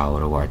at the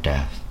hour of our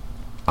death.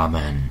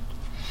 Amen.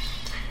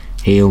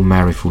 Hail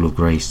Mary, full of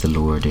grace, the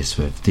Lord is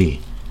with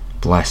thee.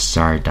 Blessed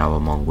art thou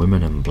among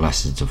women, and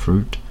blessed is the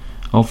fruit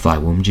of thy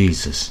womb,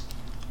 Jesus.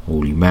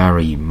 Holy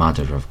Mary,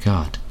 Mother of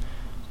God,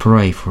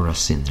 pray for us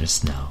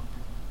sinners now,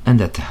 and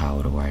at the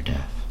hour of our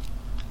death.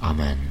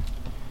 Amen.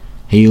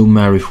 Hail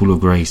Mary, full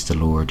of grace, the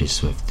Lord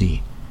is with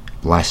thee.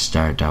 Blessed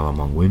art thou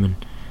among women,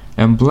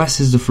 and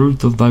blessed is the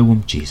fruit of thy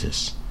womb,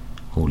 Jesus.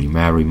 Holy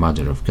Mary,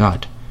 Mother of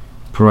God,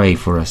 pray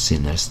for us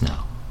sinners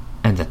now,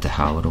 and at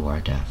the hour of our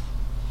death.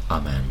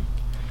 Amen.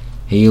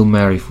 Hail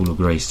Mary, full of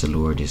grace, the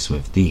Lord is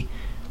with thee.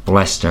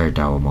 Blessed art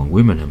thou among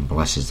women, and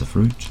blessed is the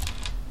fruit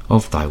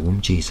of thy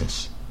womb,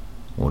 Jesus.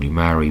 Holy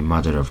Mary,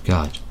 Mother of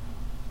God,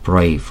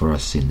 pray for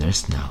us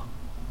sinners now,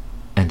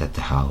 and at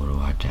the hour of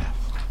our death.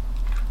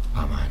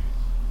 Amen.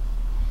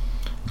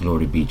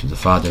 Glory be to the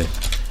Father,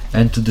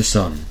 and to the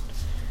Son,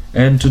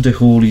 and to the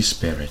Holy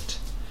Spirit,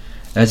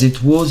 as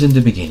it was in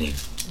the beginning,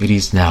 it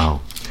is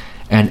now,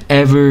 and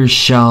ever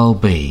shall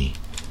be,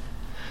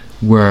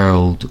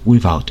 world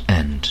without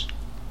end.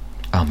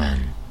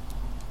 Amen.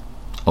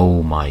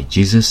 O my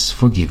Jesus,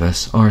 forgive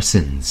us our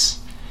sins,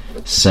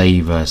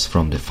 save us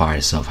from the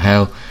fires of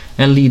hell,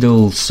 and lead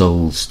all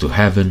souls to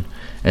heaven,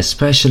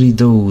 especially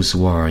those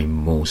who are in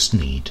most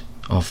need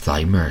of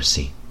thy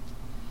mercy.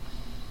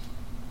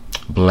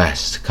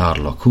 Blessed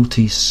Carlo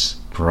Acutis,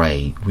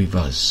 pray with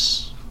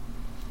us.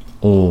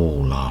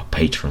 All our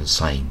patron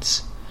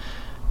saints,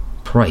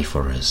 pray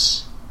for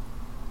us.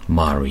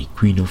 Mary,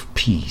 Queen of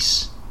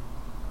Peace,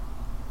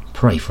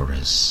 pray for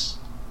us.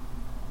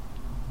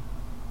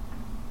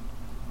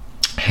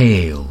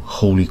 Hail,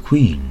 Holy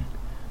Queen,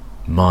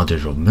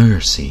 Mother of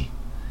Mercy.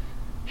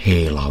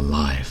 Hail our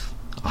life,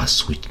 our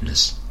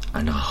sweetness,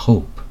 and our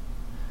hope.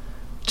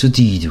 To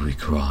thee do we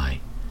cry,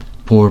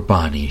 poor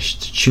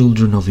banished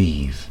children of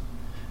Eve.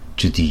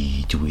 To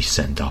thee do we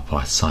send up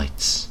our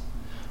sighs,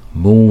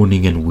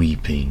 mourning and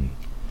weeping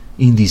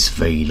in this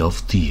vale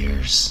of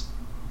tears.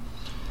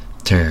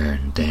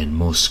 Turn then,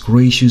 most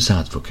gracious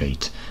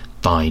Advocate,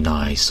 thine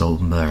eyes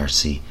of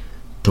mercy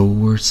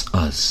towards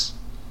us,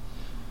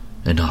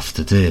 and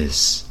after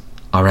this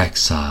our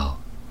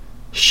exile,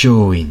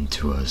 show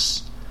into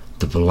us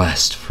the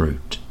blessed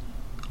fruit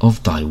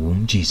of thy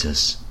womb,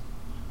 Jesus.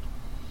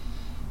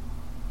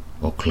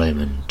 O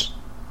clement,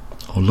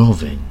 O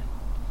loving,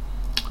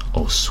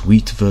 O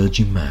sweet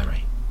Virgin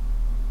Mary,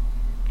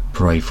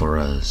 pray for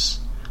us,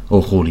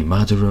 O Holy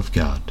Mother of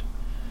God,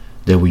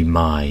 that we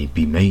might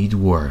be made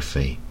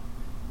worthy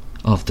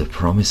of the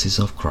promises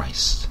of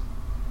Christ.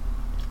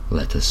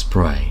 Let us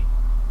pray.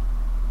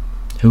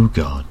 O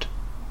God,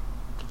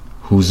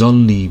 whose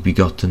only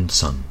begotten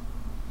Son,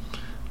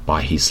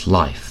 by his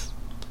life,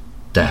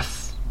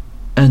 death,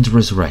 and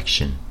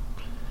resurrection,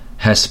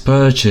 has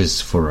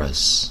purchased for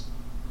us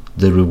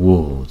the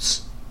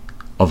rewards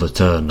of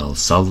eternal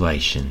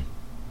salvation,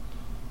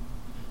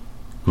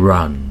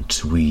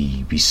 grant,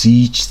 we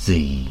beseech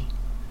thee,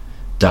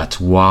 that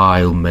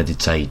while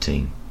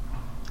meditating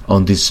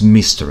on these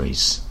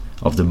mysteries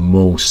of the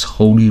most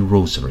holy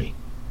Rosary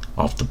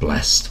of the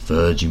Blessed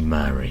Virgin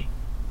Mary,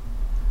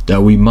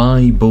 that we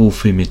might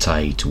both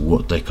imitate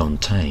what they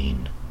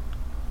contain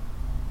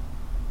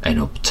and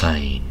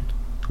obtain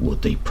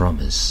what they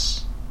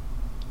promise.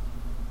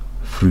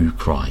 Through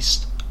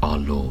Christ our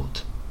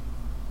Lord.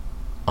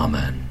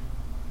 Amen.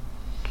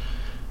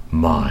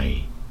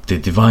 May the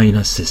divine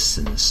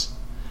assistance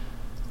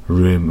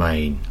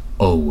remain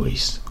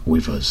always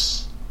with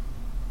us,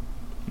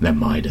 and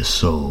may the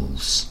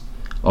souls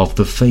of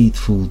the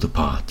faithful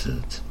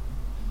departed,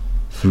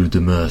 through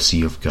the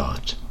mercy of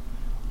God,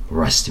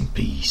 rest in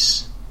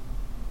peace.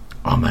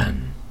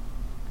 Amen.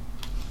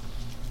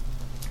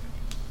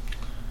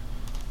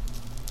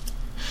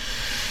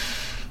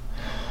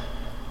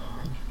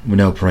 We're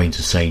now praying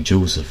to Saint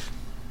Joseph.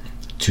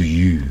 To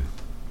you,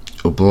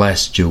 O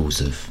blessed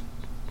Joseph,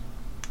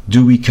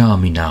 do we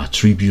come in our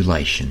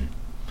tribulation,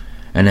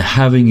 and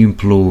having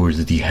implored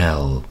the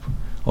help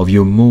of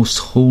your most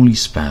holy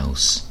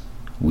spouse,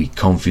 we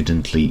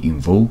confidently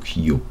invoke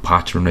your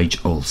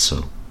patronage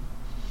also.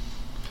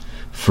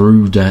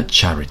 Through that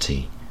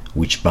charity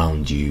which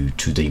bound you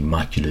to the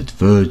Immaculate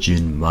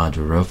Virgin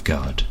Mother of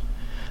God,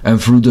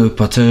 and through the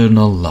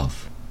paternal love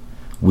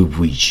with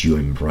which you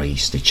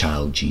embrace the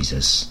child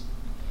Jesus,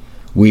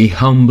 we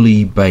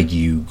humbly beg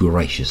you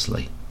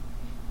graciously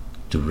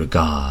to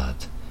regard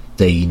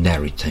the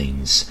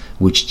inheritance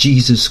which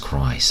Jesus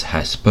Christ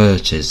has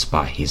purchased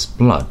by his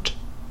blood,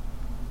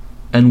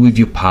 and with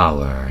your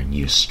power and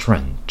your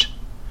strength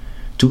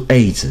to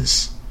aid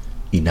us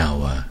in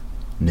our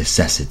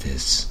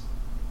necessities.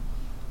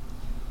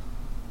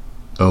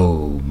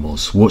 O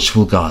most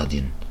watchful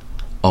guardian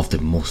of the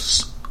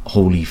most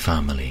holy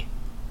family,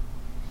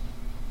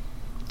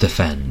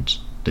 defend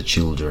the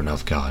children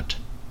of God.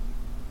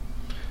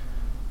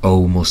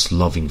 O most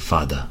loving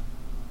Father,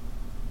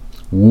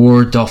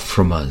 ward off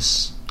from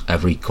us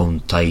every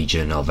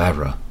contagion of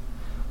error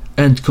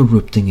and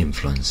corrupting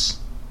influence.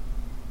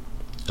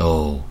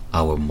 O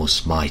our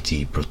most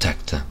mighty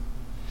protector,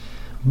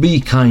 be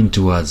kind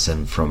to us,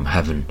 and from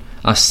heaven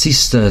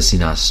assist us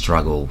in our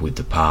struggle with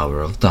the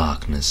power of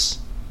darkness,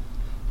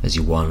 as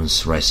you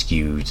once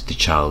rescued the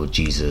child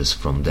Jesus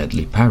from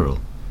deadly peril,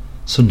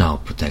 so now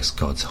protects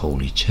God's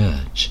holy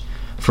church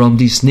from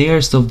the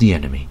snares of the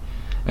enemy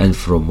and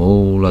from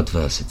all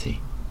adversity.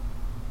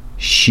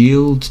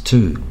 Shield,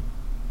 too,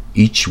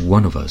 each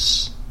one of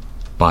us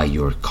by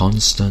your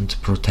constant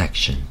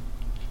protection,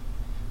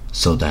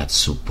 so that,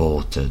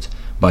 supported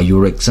by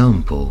your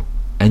example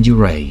and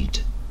your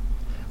aid,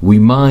 we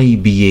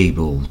might be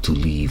able to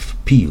live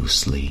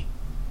piously,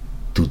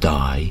 to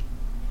die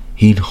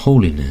in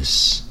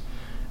holiness,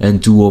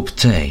 and to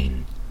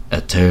obtain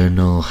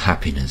eternal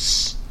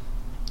happiness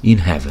in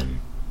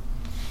heaven.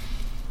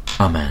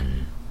 Amen.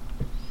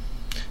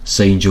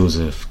 Saint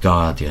Joseph,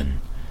 guardian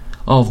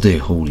of the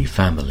Holy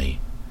Family,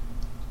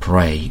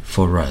 pray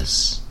for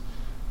us.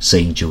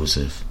 Saint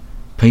Joseph,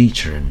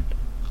 patron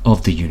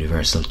of the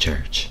Universal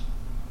Church,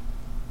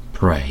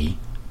 pray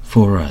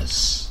for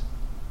us.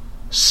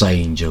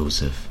 Saint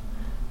Joseph,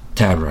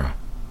 terror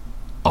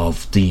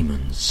of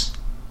demons,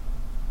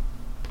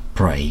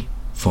 pray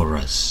for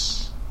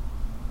us.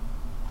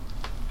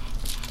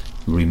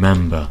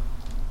 Remember,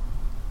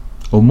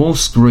 O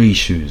most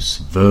gracious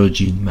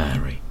Virgin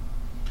Mary,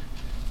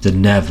 that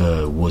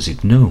never was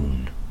it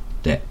known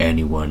that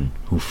anyone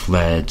who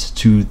fled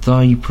to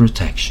thy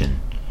protection,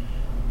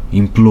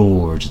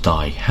 implored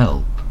thy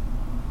help,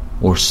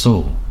 or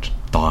sought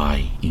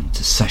thy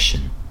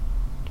intercession,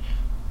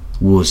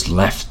 was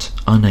left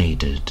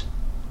unaided.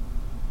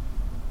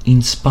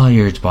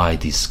 Inspired by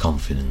this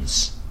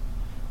confidence,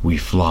 we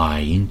fly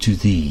into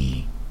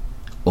thee,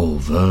 O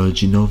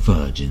Virgin of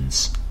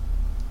Virgins,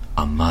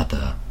 a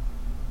Mother.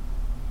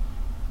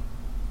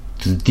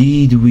 To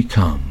thee do we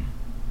come,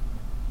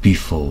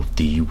 before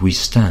thee we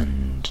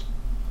stand,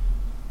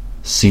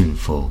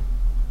 sinful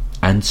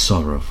and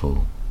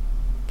sorrowful.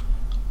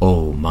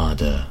 O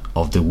Mother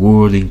of the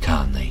Word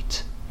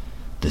incarnate,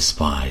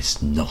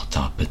 despise not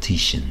our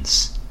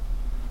petitions,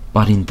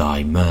 but in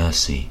thy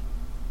mercy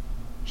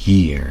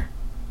hear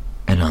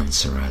and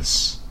answer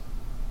us.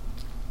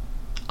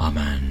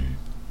 Amen.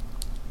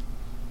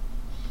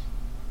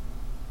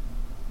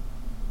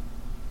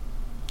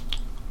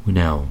 We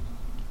now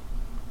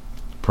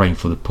praying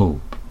for the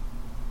Pope.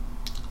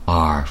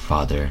 Our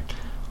Father,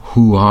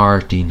 who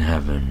art in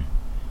heaven,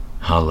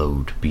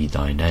 hallowed be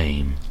thy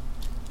name.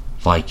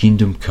 Thy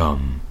kingdom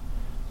come,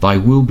 thy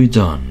will be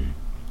done,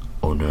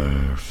 on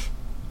earth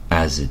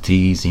as it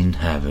is in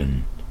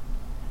heaven.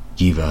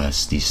 Give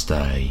us this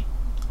day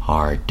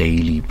our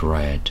daily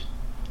bread,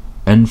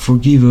 and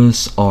forgive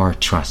us our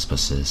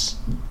trespasses,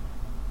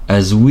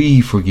 as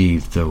we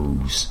forgive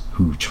those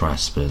who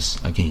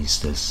trespass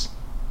against us.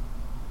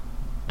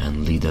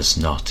 And lead us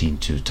not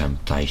into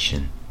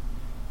temptation,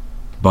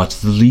 but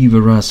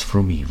deliver us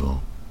from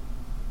evil.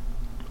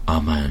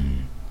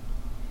 Amen.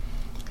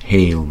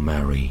 Hail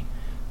Mary,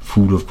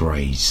 full of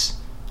grace,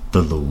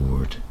 the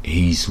Lord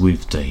is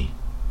with thee.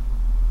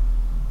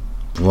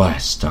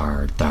 Blessed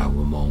art thou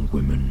among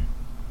women,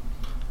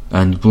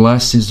 and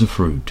blessed is the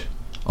fruit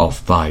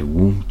of thy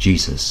womb,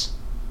 Jesus.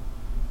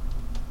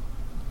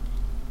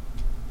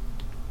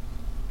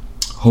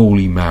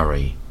 Holy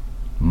Mary,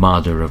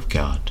 Mother of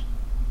God,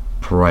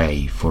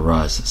 pray for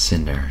us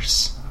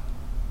sinners,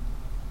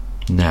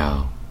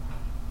 now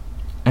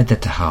and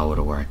at the hour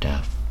of our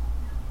death.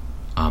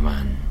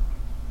 Amen.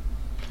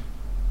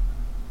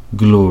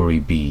 Glory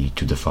be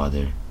to the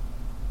Father,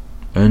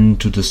 and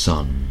to the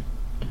Son,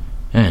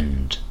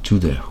 and to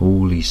the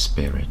Holy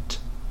Spirit,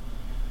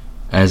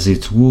 as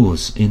it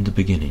was in the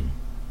beginning,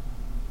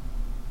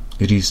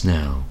 it is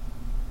now,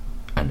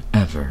 and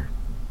ever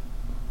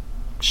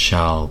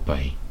shall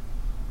be,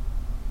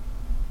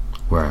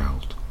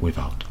 world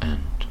without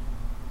end.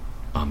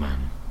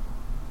 Amen.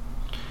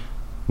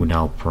 we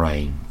now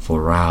pray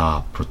for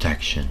our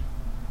protection.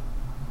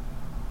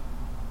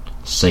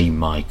 Saint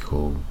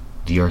Michael,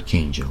 the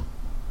Archangel,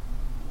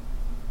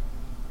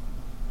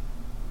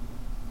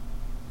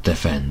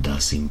 defend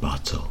us in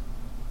battle.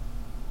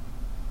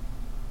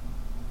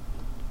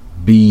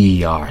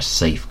 Be our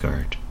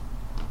safeguard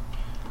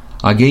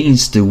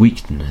against the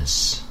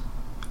weakness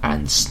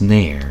and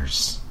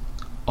snares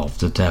of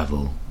the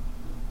devil.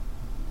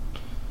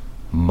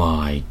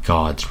 My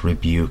God,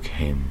 rebuke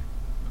him,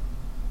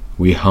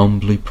 we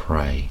humbly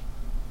pray.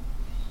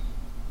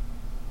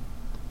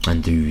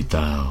 And do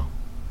thou,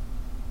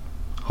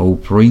 O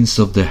Prince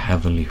of the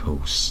heavenly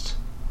host,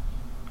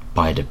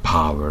 by the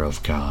power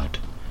of God,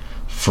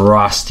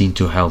 thrust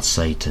into hell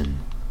Satan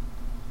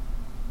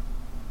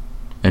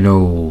and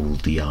all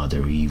the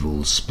other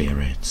evil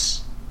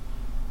spirits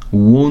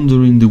who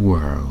wander in the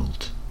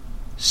world,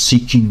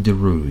 seeking the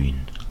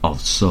ruin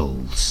of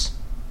souls.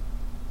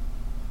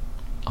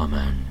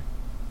 Amen.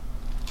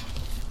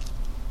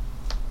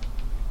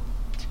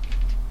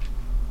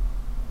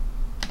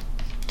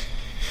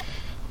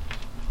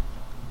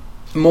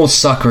 Most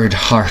Sacred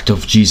Heart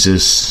of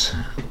Jesus,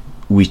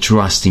 we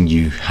trust in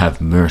you,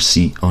 have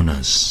mercy on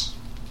us.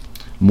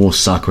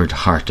 Most Sacred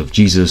Heart of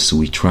Jesus,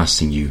 we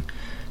trust in you,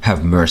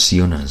 have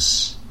mercy on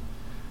us.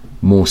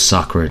 Most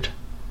Sacred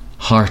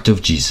Heart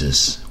of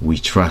Jesus, we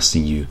trust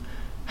in you,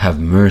 have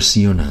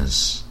mercy on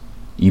us.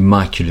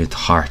 Immaculate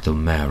Heart of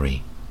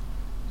Mary,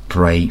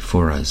 pray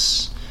for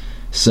us.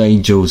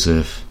 Saint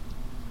Joseph,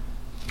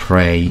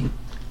 pray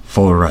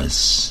for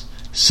us.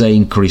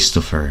 Saint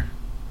Christopher,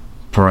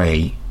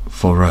 pray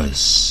for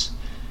us.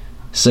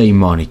 Saint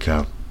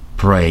Monica,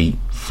 pray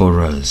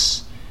for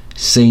us.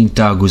 Saint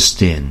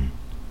Augustine,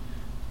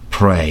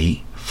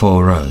 pray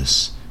for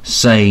us.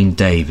 Saint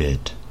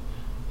David,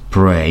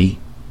 pray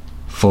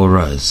for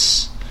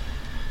us.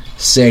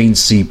 Saint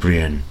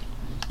Cyprian,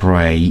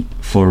 pray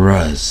for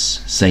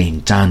us.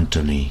 Saint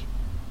Anthony,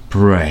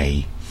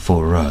 pray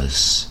for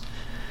us.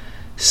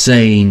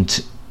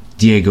 Saint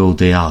Diego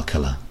de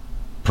Alcala,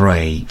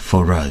 pray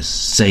for us.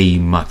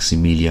 Saint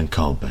Maximilian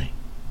Kolbe,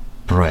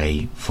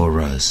 pray for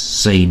us.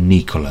 Saint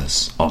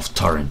Nicholas of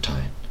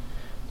Tarentine,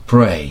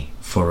 pray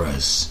for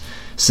us.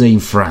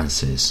 Saint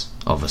Francis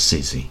of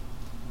Assisi,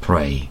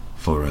 pray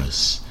for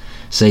us.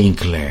 Saint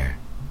Clare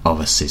of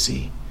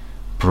Assisi,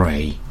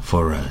 pray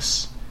for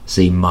us.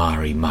 Saint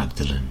Mary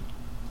Magdalene,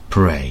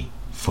 pray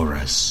for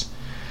us.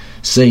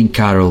 Saint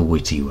Carol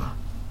Wojtyła,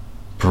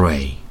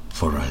 pray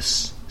for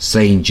us.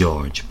 Saint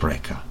George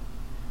Breca,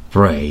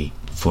 pray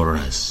for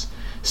us.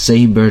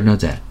 Saint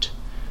Bernadette,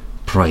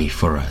 pray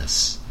for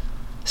us.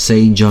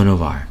 Saint Joan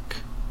of Arc,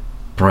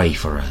 pray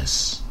for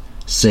us.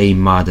 Saint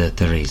Mother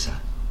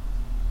Teresa,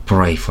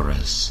 pray for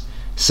us.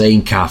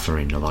 Saint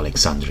Catherine of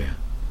Alexandria,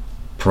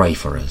 pray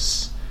for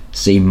us.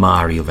 Saint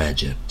Mary of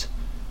Egypt,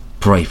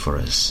 pray for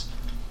us.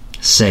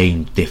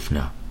 Saint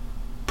Dphna,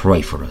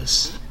 pray for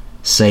us.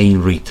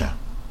 Saint Rita,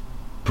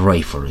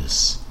 pray for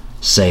us.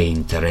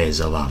 Saint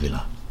Teresa of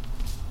Avila,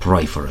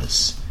 pray for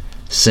us.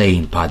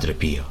 Saint Padre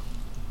Pio,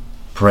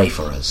 pray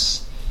for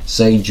us.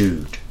 Saint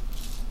Jude,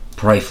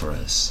 pray for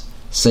us.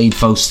 Saint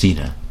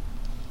Faustina,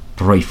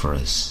 pray for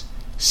us.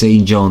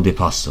 Saint John the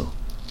Apostle,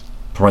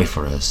 pray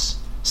for us.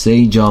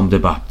 Saint John the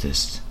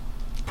Baptist,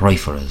 pray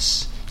for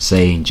us.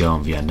 Saint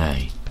John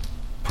Vianney,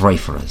 pray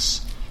for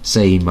us.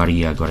 Saint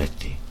Maria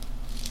Goretti,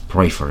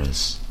 pray for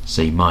us.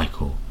 Saint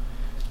Michael,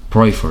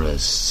 pray for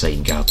us.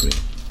 Saint Gabriel,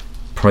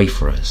 pray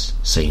for us.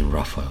 Saint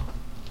Raphael,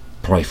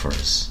 pray for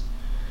us.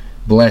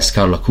 Bless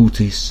Carla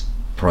Cutis,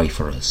 pray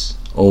for us.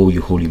 All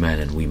you holy men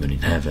and women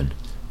in heaven,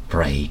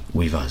 pray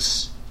with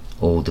us.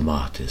 All the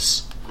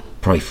martyrs,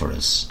 pray for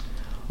us.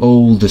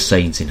 All the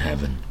saints in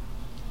heaven,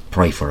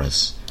 pray for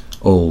us.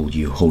 All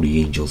you holy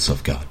angels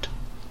of God,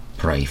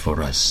 pray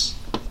for us.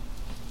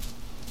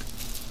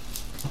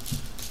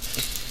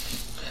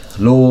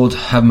 Lord,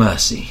 have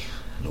mercy.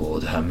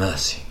 Lord, have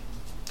mercy.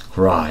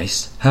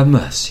 Christ, have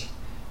mercy.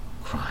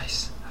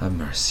 Christ, have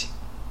mercy.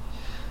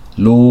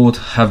 Lord,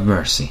 have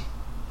mercy.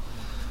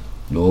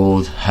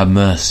 Lord, have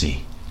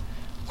mercy.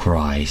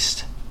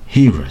 Christ,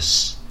 hear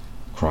us.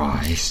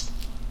 Christ,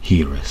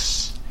 hear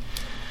us.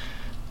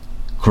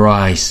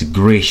 Christ,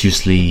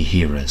 graciously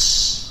hear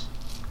us.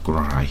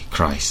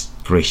 Christ,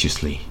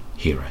 graciously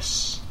hear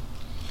us.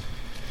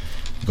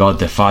 God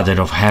the Father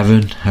of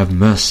heaven, have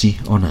mercy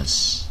on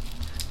us.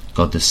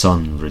 God the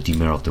Son,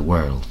 Redeemer of the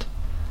world,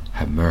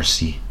 have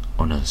mercy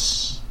on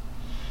us.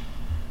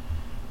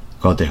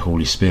 God the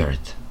Holy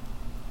Spirit,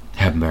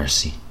 have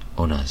mercy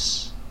on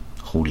us.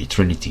 Holy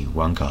Trinity,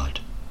 one God,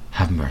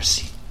 have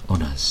mercy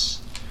on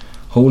us.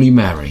 Holy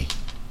Mary,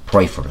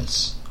 pray for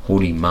us.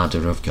 Holy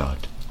Mother of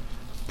God,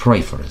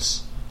 pray for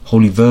us.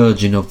 Holy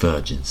Virgin of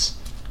Virgins,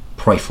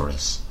 pray for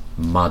us.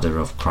 Mother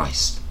of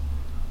Christ,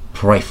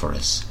 pray for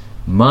us.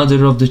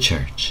 Mother of the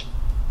Church,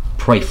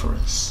 pray for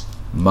us.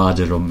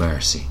 Mother of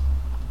Mercy,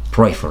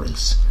 pray for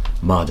us.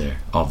 Mother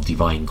of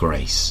Divine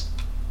Grace,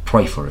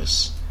 pray for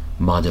us.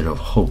 Mother of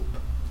Hope,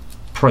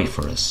 pray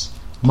for us.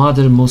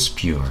 Mother most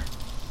pure,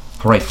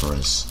 pray for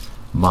us.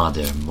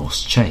 Mother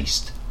most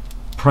chaste,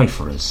 pray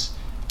for us.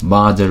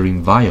 Mother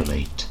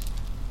inviolate,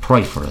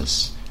 pray for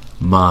us.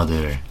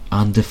 Mother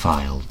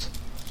undefiled,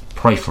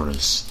 pray for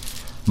us.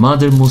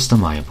 Mother most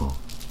amiable,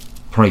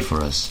 pray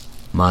for us.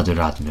 Mother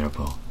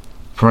admirable,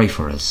 pray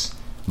for us.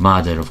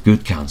 Mother of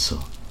good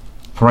counsel,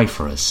 pray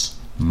for us.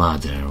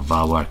 Mother of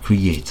our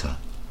Creator,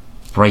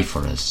 pray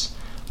for us.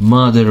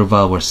 Mother of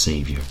our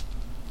Saviour,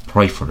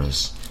 pray for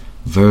us.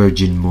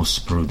 Virgin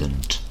most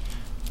prudent,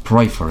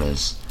 pray for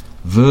us.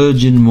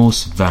 Virgin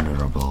most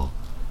venerable,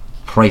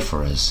 pray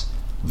for us.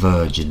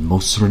 Virgin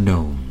most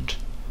renowned,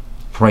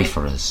 pray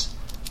for us.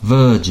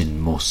 Virgin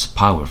most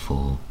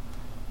powerful,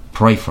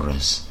 pray for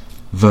us.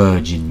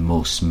 Virgin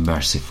most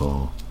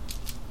merciful,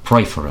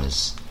 pray for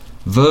us.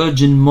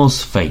 Virgin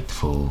most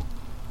faithful,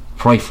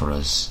 pray for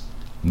us.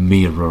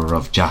 Mirror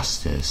of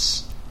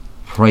justice,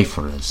 pray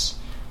for us.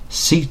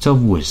 Seat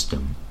of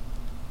wisdom,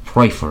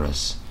 pray for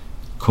us.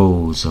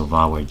 Cause of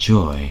our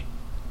joy,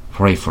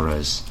 pray for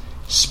us.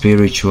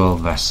 Spiritual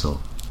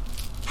vessel,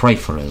 pray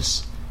for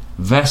us.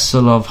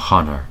 Vessel of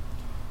honor,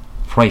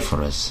 pray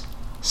for us.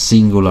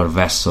 Singular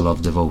vessel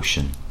of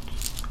devotion,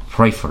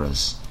 pray for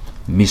us.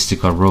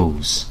 Mystical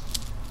rose,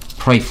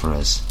 pray for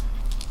us.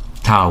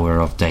 Tower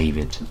of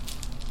David,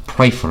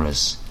 pray for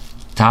us.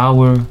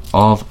 Tower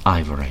of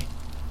ivory,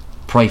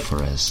 pray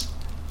for us.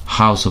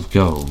 House of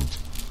gold,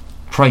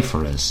 pray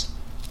for us.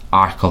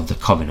 Ark of the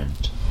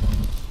Covenant,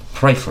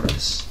 pray for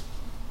us.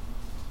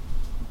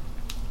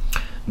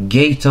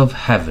 Gate of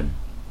heaven,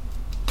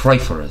 pray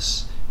for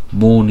us.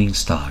 Morning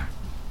star,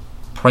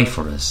 pray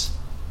for us.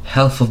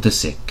 Health of the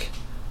sick,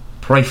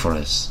 pray for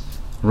us.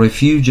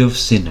 Refuge of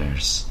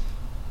sinners,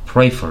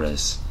 pray for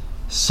us.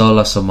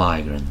 Solace of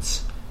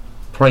migrants,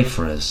 pray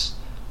for us.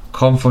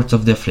 Comfort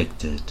of the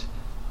afflicted,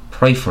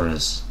 pray for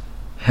us.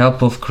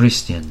 Help of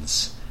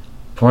Christians,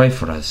 pray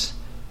for us.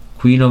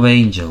 Queen of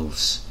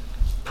angels,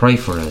 pray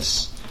for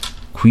us.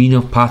 Queen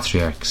of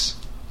patriarchs,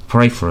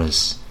 pray for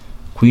us.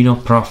 Queen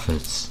of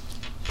prophets,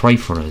 pray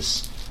for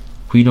us.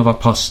 Queen of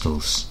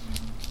apostles,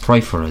 pray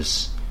for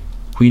us.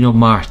 Queen of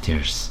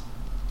martyrs,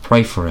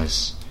 pray for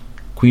us.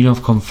 Queen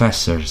of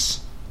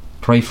confessors,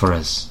 pray for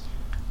us.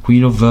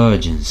 Queen of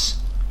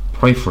virgins,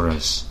 pray for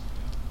us.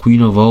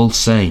 Queen of all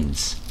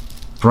saints,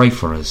 pray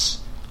for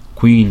us.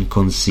 Queen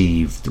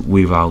conceived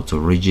without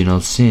original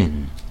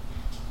sin,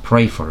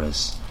 pray for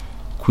us.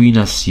 Queen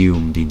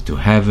assumed into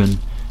heaven,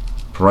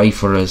 pray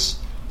for us.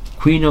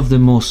 Queen of the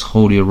most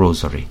holy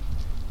Rosary,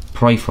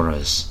 pray for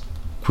us.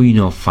 Queen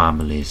of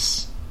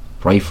families,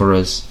 pray for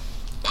us.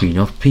 Queen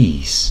of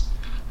peace,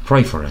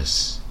 pray for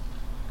us.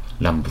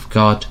 Lamb of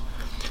God,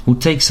 who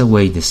takes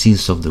away the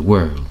sins of the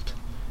world,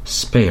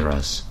 spare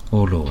us,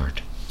 O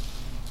Lord.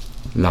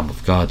 Lamb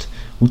of God,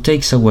 who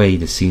takes away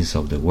the sins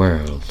of the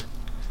world,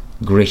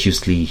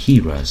 graciously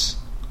hear us,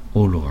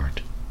 O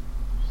Lord.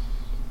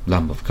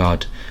 Lamb of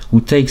God,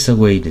 who takes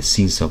away the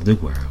sins of the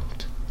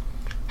world,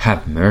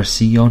 have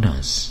mercy on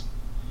us.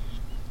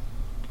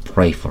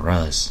 Pray for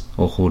us,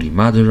 O Holy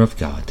Mother of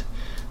God,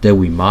 that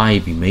we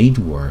might be made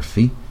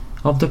worthy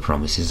of the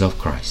promises of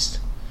Christ.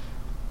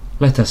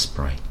 Let us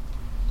pray.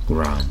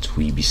 Grant,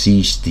 we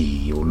beseech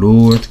Thee, O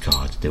Lord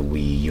God, that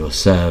we, your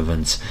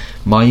servants,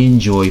 might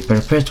enjoy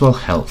perpetual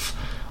health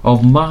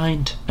of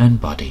mind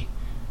and body,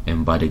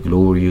 and by the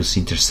glorious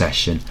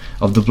intercession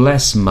of the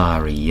Blessed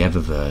Mary, ever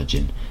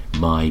Virgin,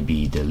 might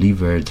be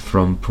delivered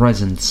from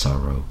present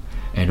sorrow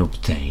and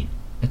obtain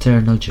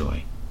eternal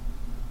joy.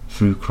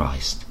 Through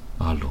Christ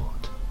our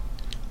Lord.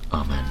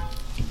 Amen.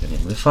 In the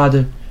name of the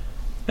Father,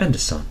 and the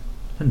Son,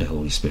 and the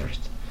Holy Spirit.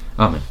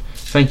 Amen.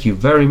 Thank you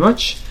very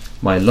much,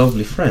 my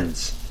lovely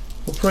friends,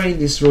 for praying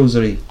this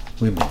rosary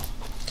with me.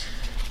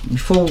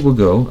 Before we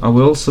go, I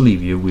will also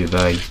leave you with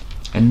a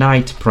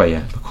night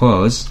prayer,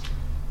 because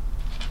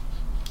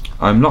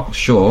I'm not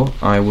sure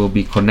I will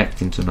be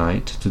connecting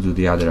tonight to do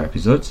the other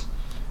episodes.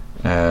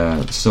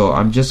 So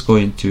I'm just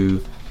going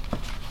to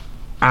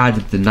add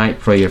the night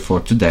prayer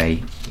for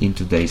today in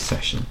today's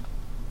session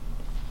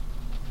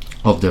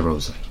of the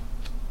Rosary.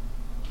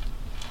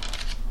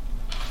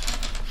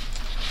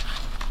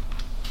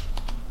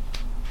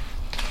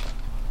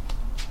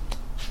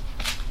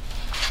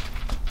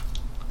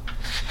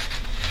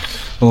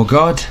 O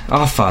God,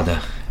 our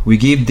Father, we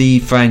give Thee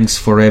thanks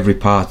for every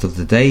part of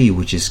the day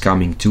which is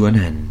coming to an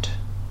end.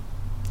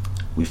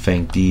 We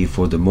thank Thee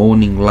for the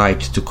morning light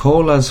to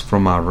call us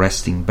from our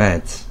resting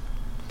beds.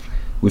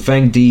 We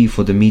thank Thee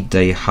for the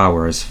midday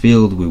hours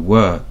filled with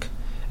work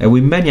and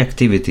with many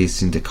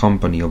activities in the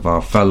company of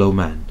our fellow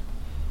men.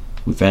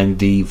 We thank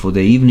Thee for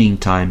the evening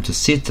time to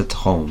sit at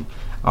home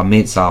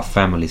amidst our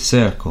family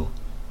circle,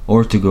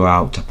 or to go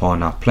out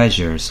upon our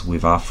pleasures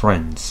with our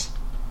friends.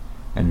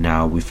 And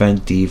now we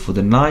thank Thee for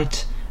the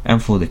night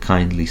and for the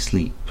kindly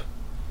sleep.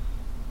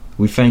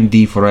 We thank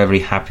Thee for every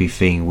happy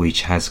thing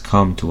which has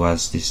come to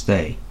us this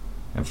day,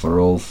 and for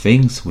all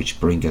things which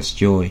bring us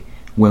joy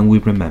when we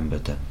remember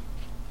them.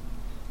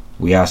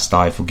 We ask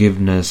Thy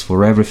forgiveness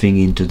for everything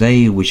in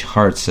today which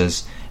hurts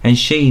us and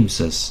shames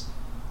us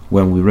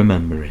when we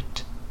remember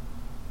it.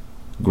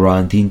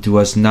 Grant unto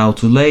us now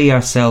to lay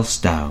ourselves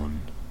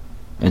down,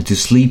 and to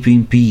sleep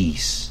in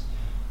peace,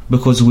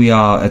 because we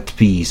are at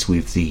peace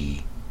with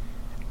thee,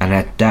 and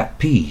at that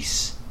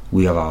peace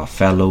we are our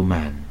fellow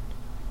man.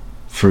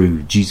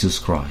 Through Jesus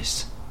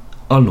Christ,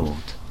 our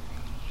Lord.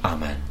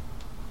 Amen.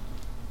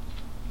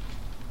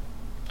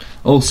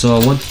 Also,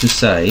 I wanted to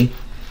say,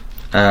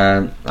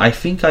 I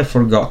think I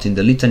forgot in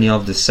the Litany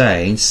of the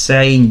Saints,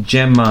 saying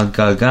Gemma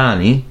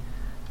Galgani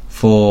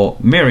for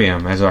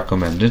Miriam as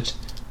recommended.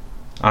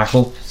 I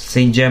hope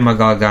Saint Gemma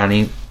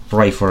Galgani,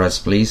 pray for us,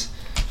 please.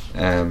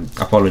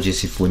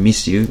 Apologies if we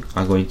missed you.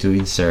 I'm going to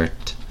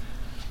insert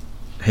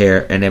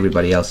here, and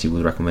everybody else you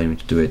would recommend me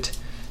to do it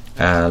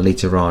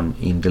later on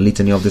in the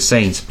Litany of the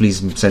Saints. Please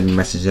send me a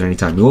message at any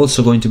time. We're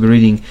also going to be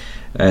reading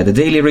the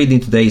daily reading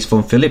today is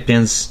from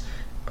Philippians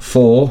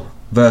 4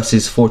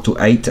 verses 4 to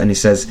 8, and it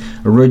says,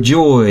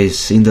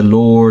 "Rejoice in the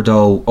Lord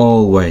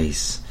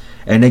always,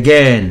 and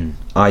again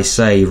I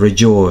say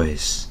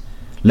rejoice.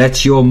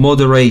 Let your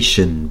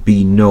moderation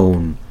be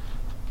known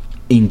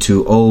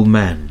unto all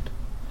men.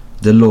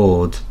 The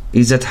Lord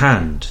is at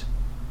hand.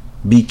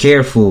 Be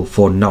careful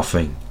for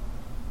nothing,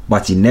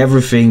 but in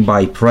everything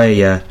by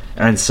prayer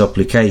and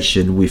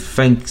supplication with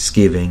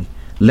thanksgiving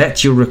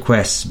let your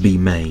requests be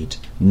made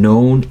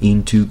known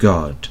unto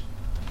God.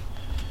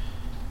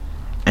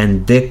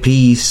 And the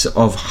peace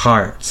of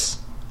hearts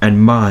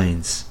and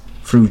minds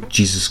through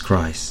Jesus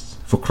Christ,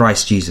 for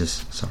Christ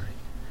Jesus,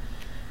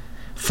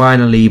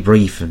 Finally,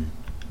 brethren,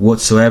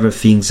 whatsoever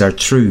things are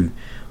true,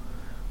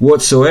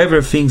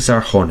 whatsoever things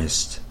are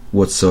honest,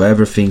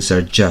 whatsoever things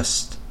are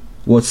just,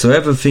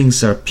 whatsoever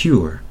things are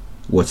pure,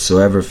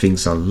 whatsoever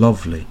things are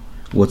lovely,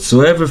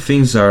 whatsoever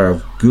things are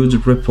of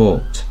good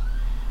report,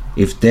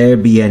 if there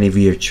be any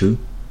virtue,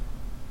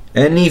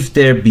 and if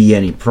there be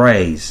any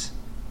praise,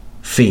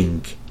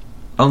 think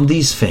on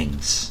these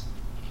things."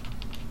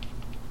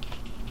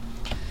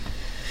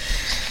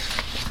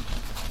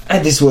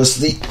 And this was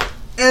the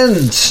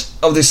end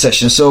of this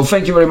session. So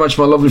thank you very much,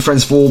 my lovely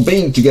friends, for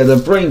being together,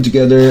 praying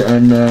together,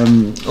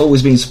 and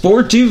always being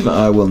supportive.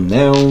 I will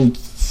now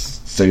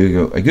say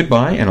a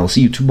goodbye, and I'll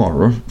see you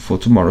tomorrow for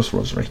tomorrow's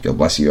Rosary. God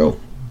bless you all.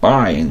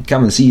 Bye, and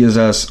come and see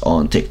us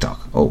on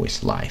TikTok.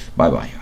 Always live. Bye bye.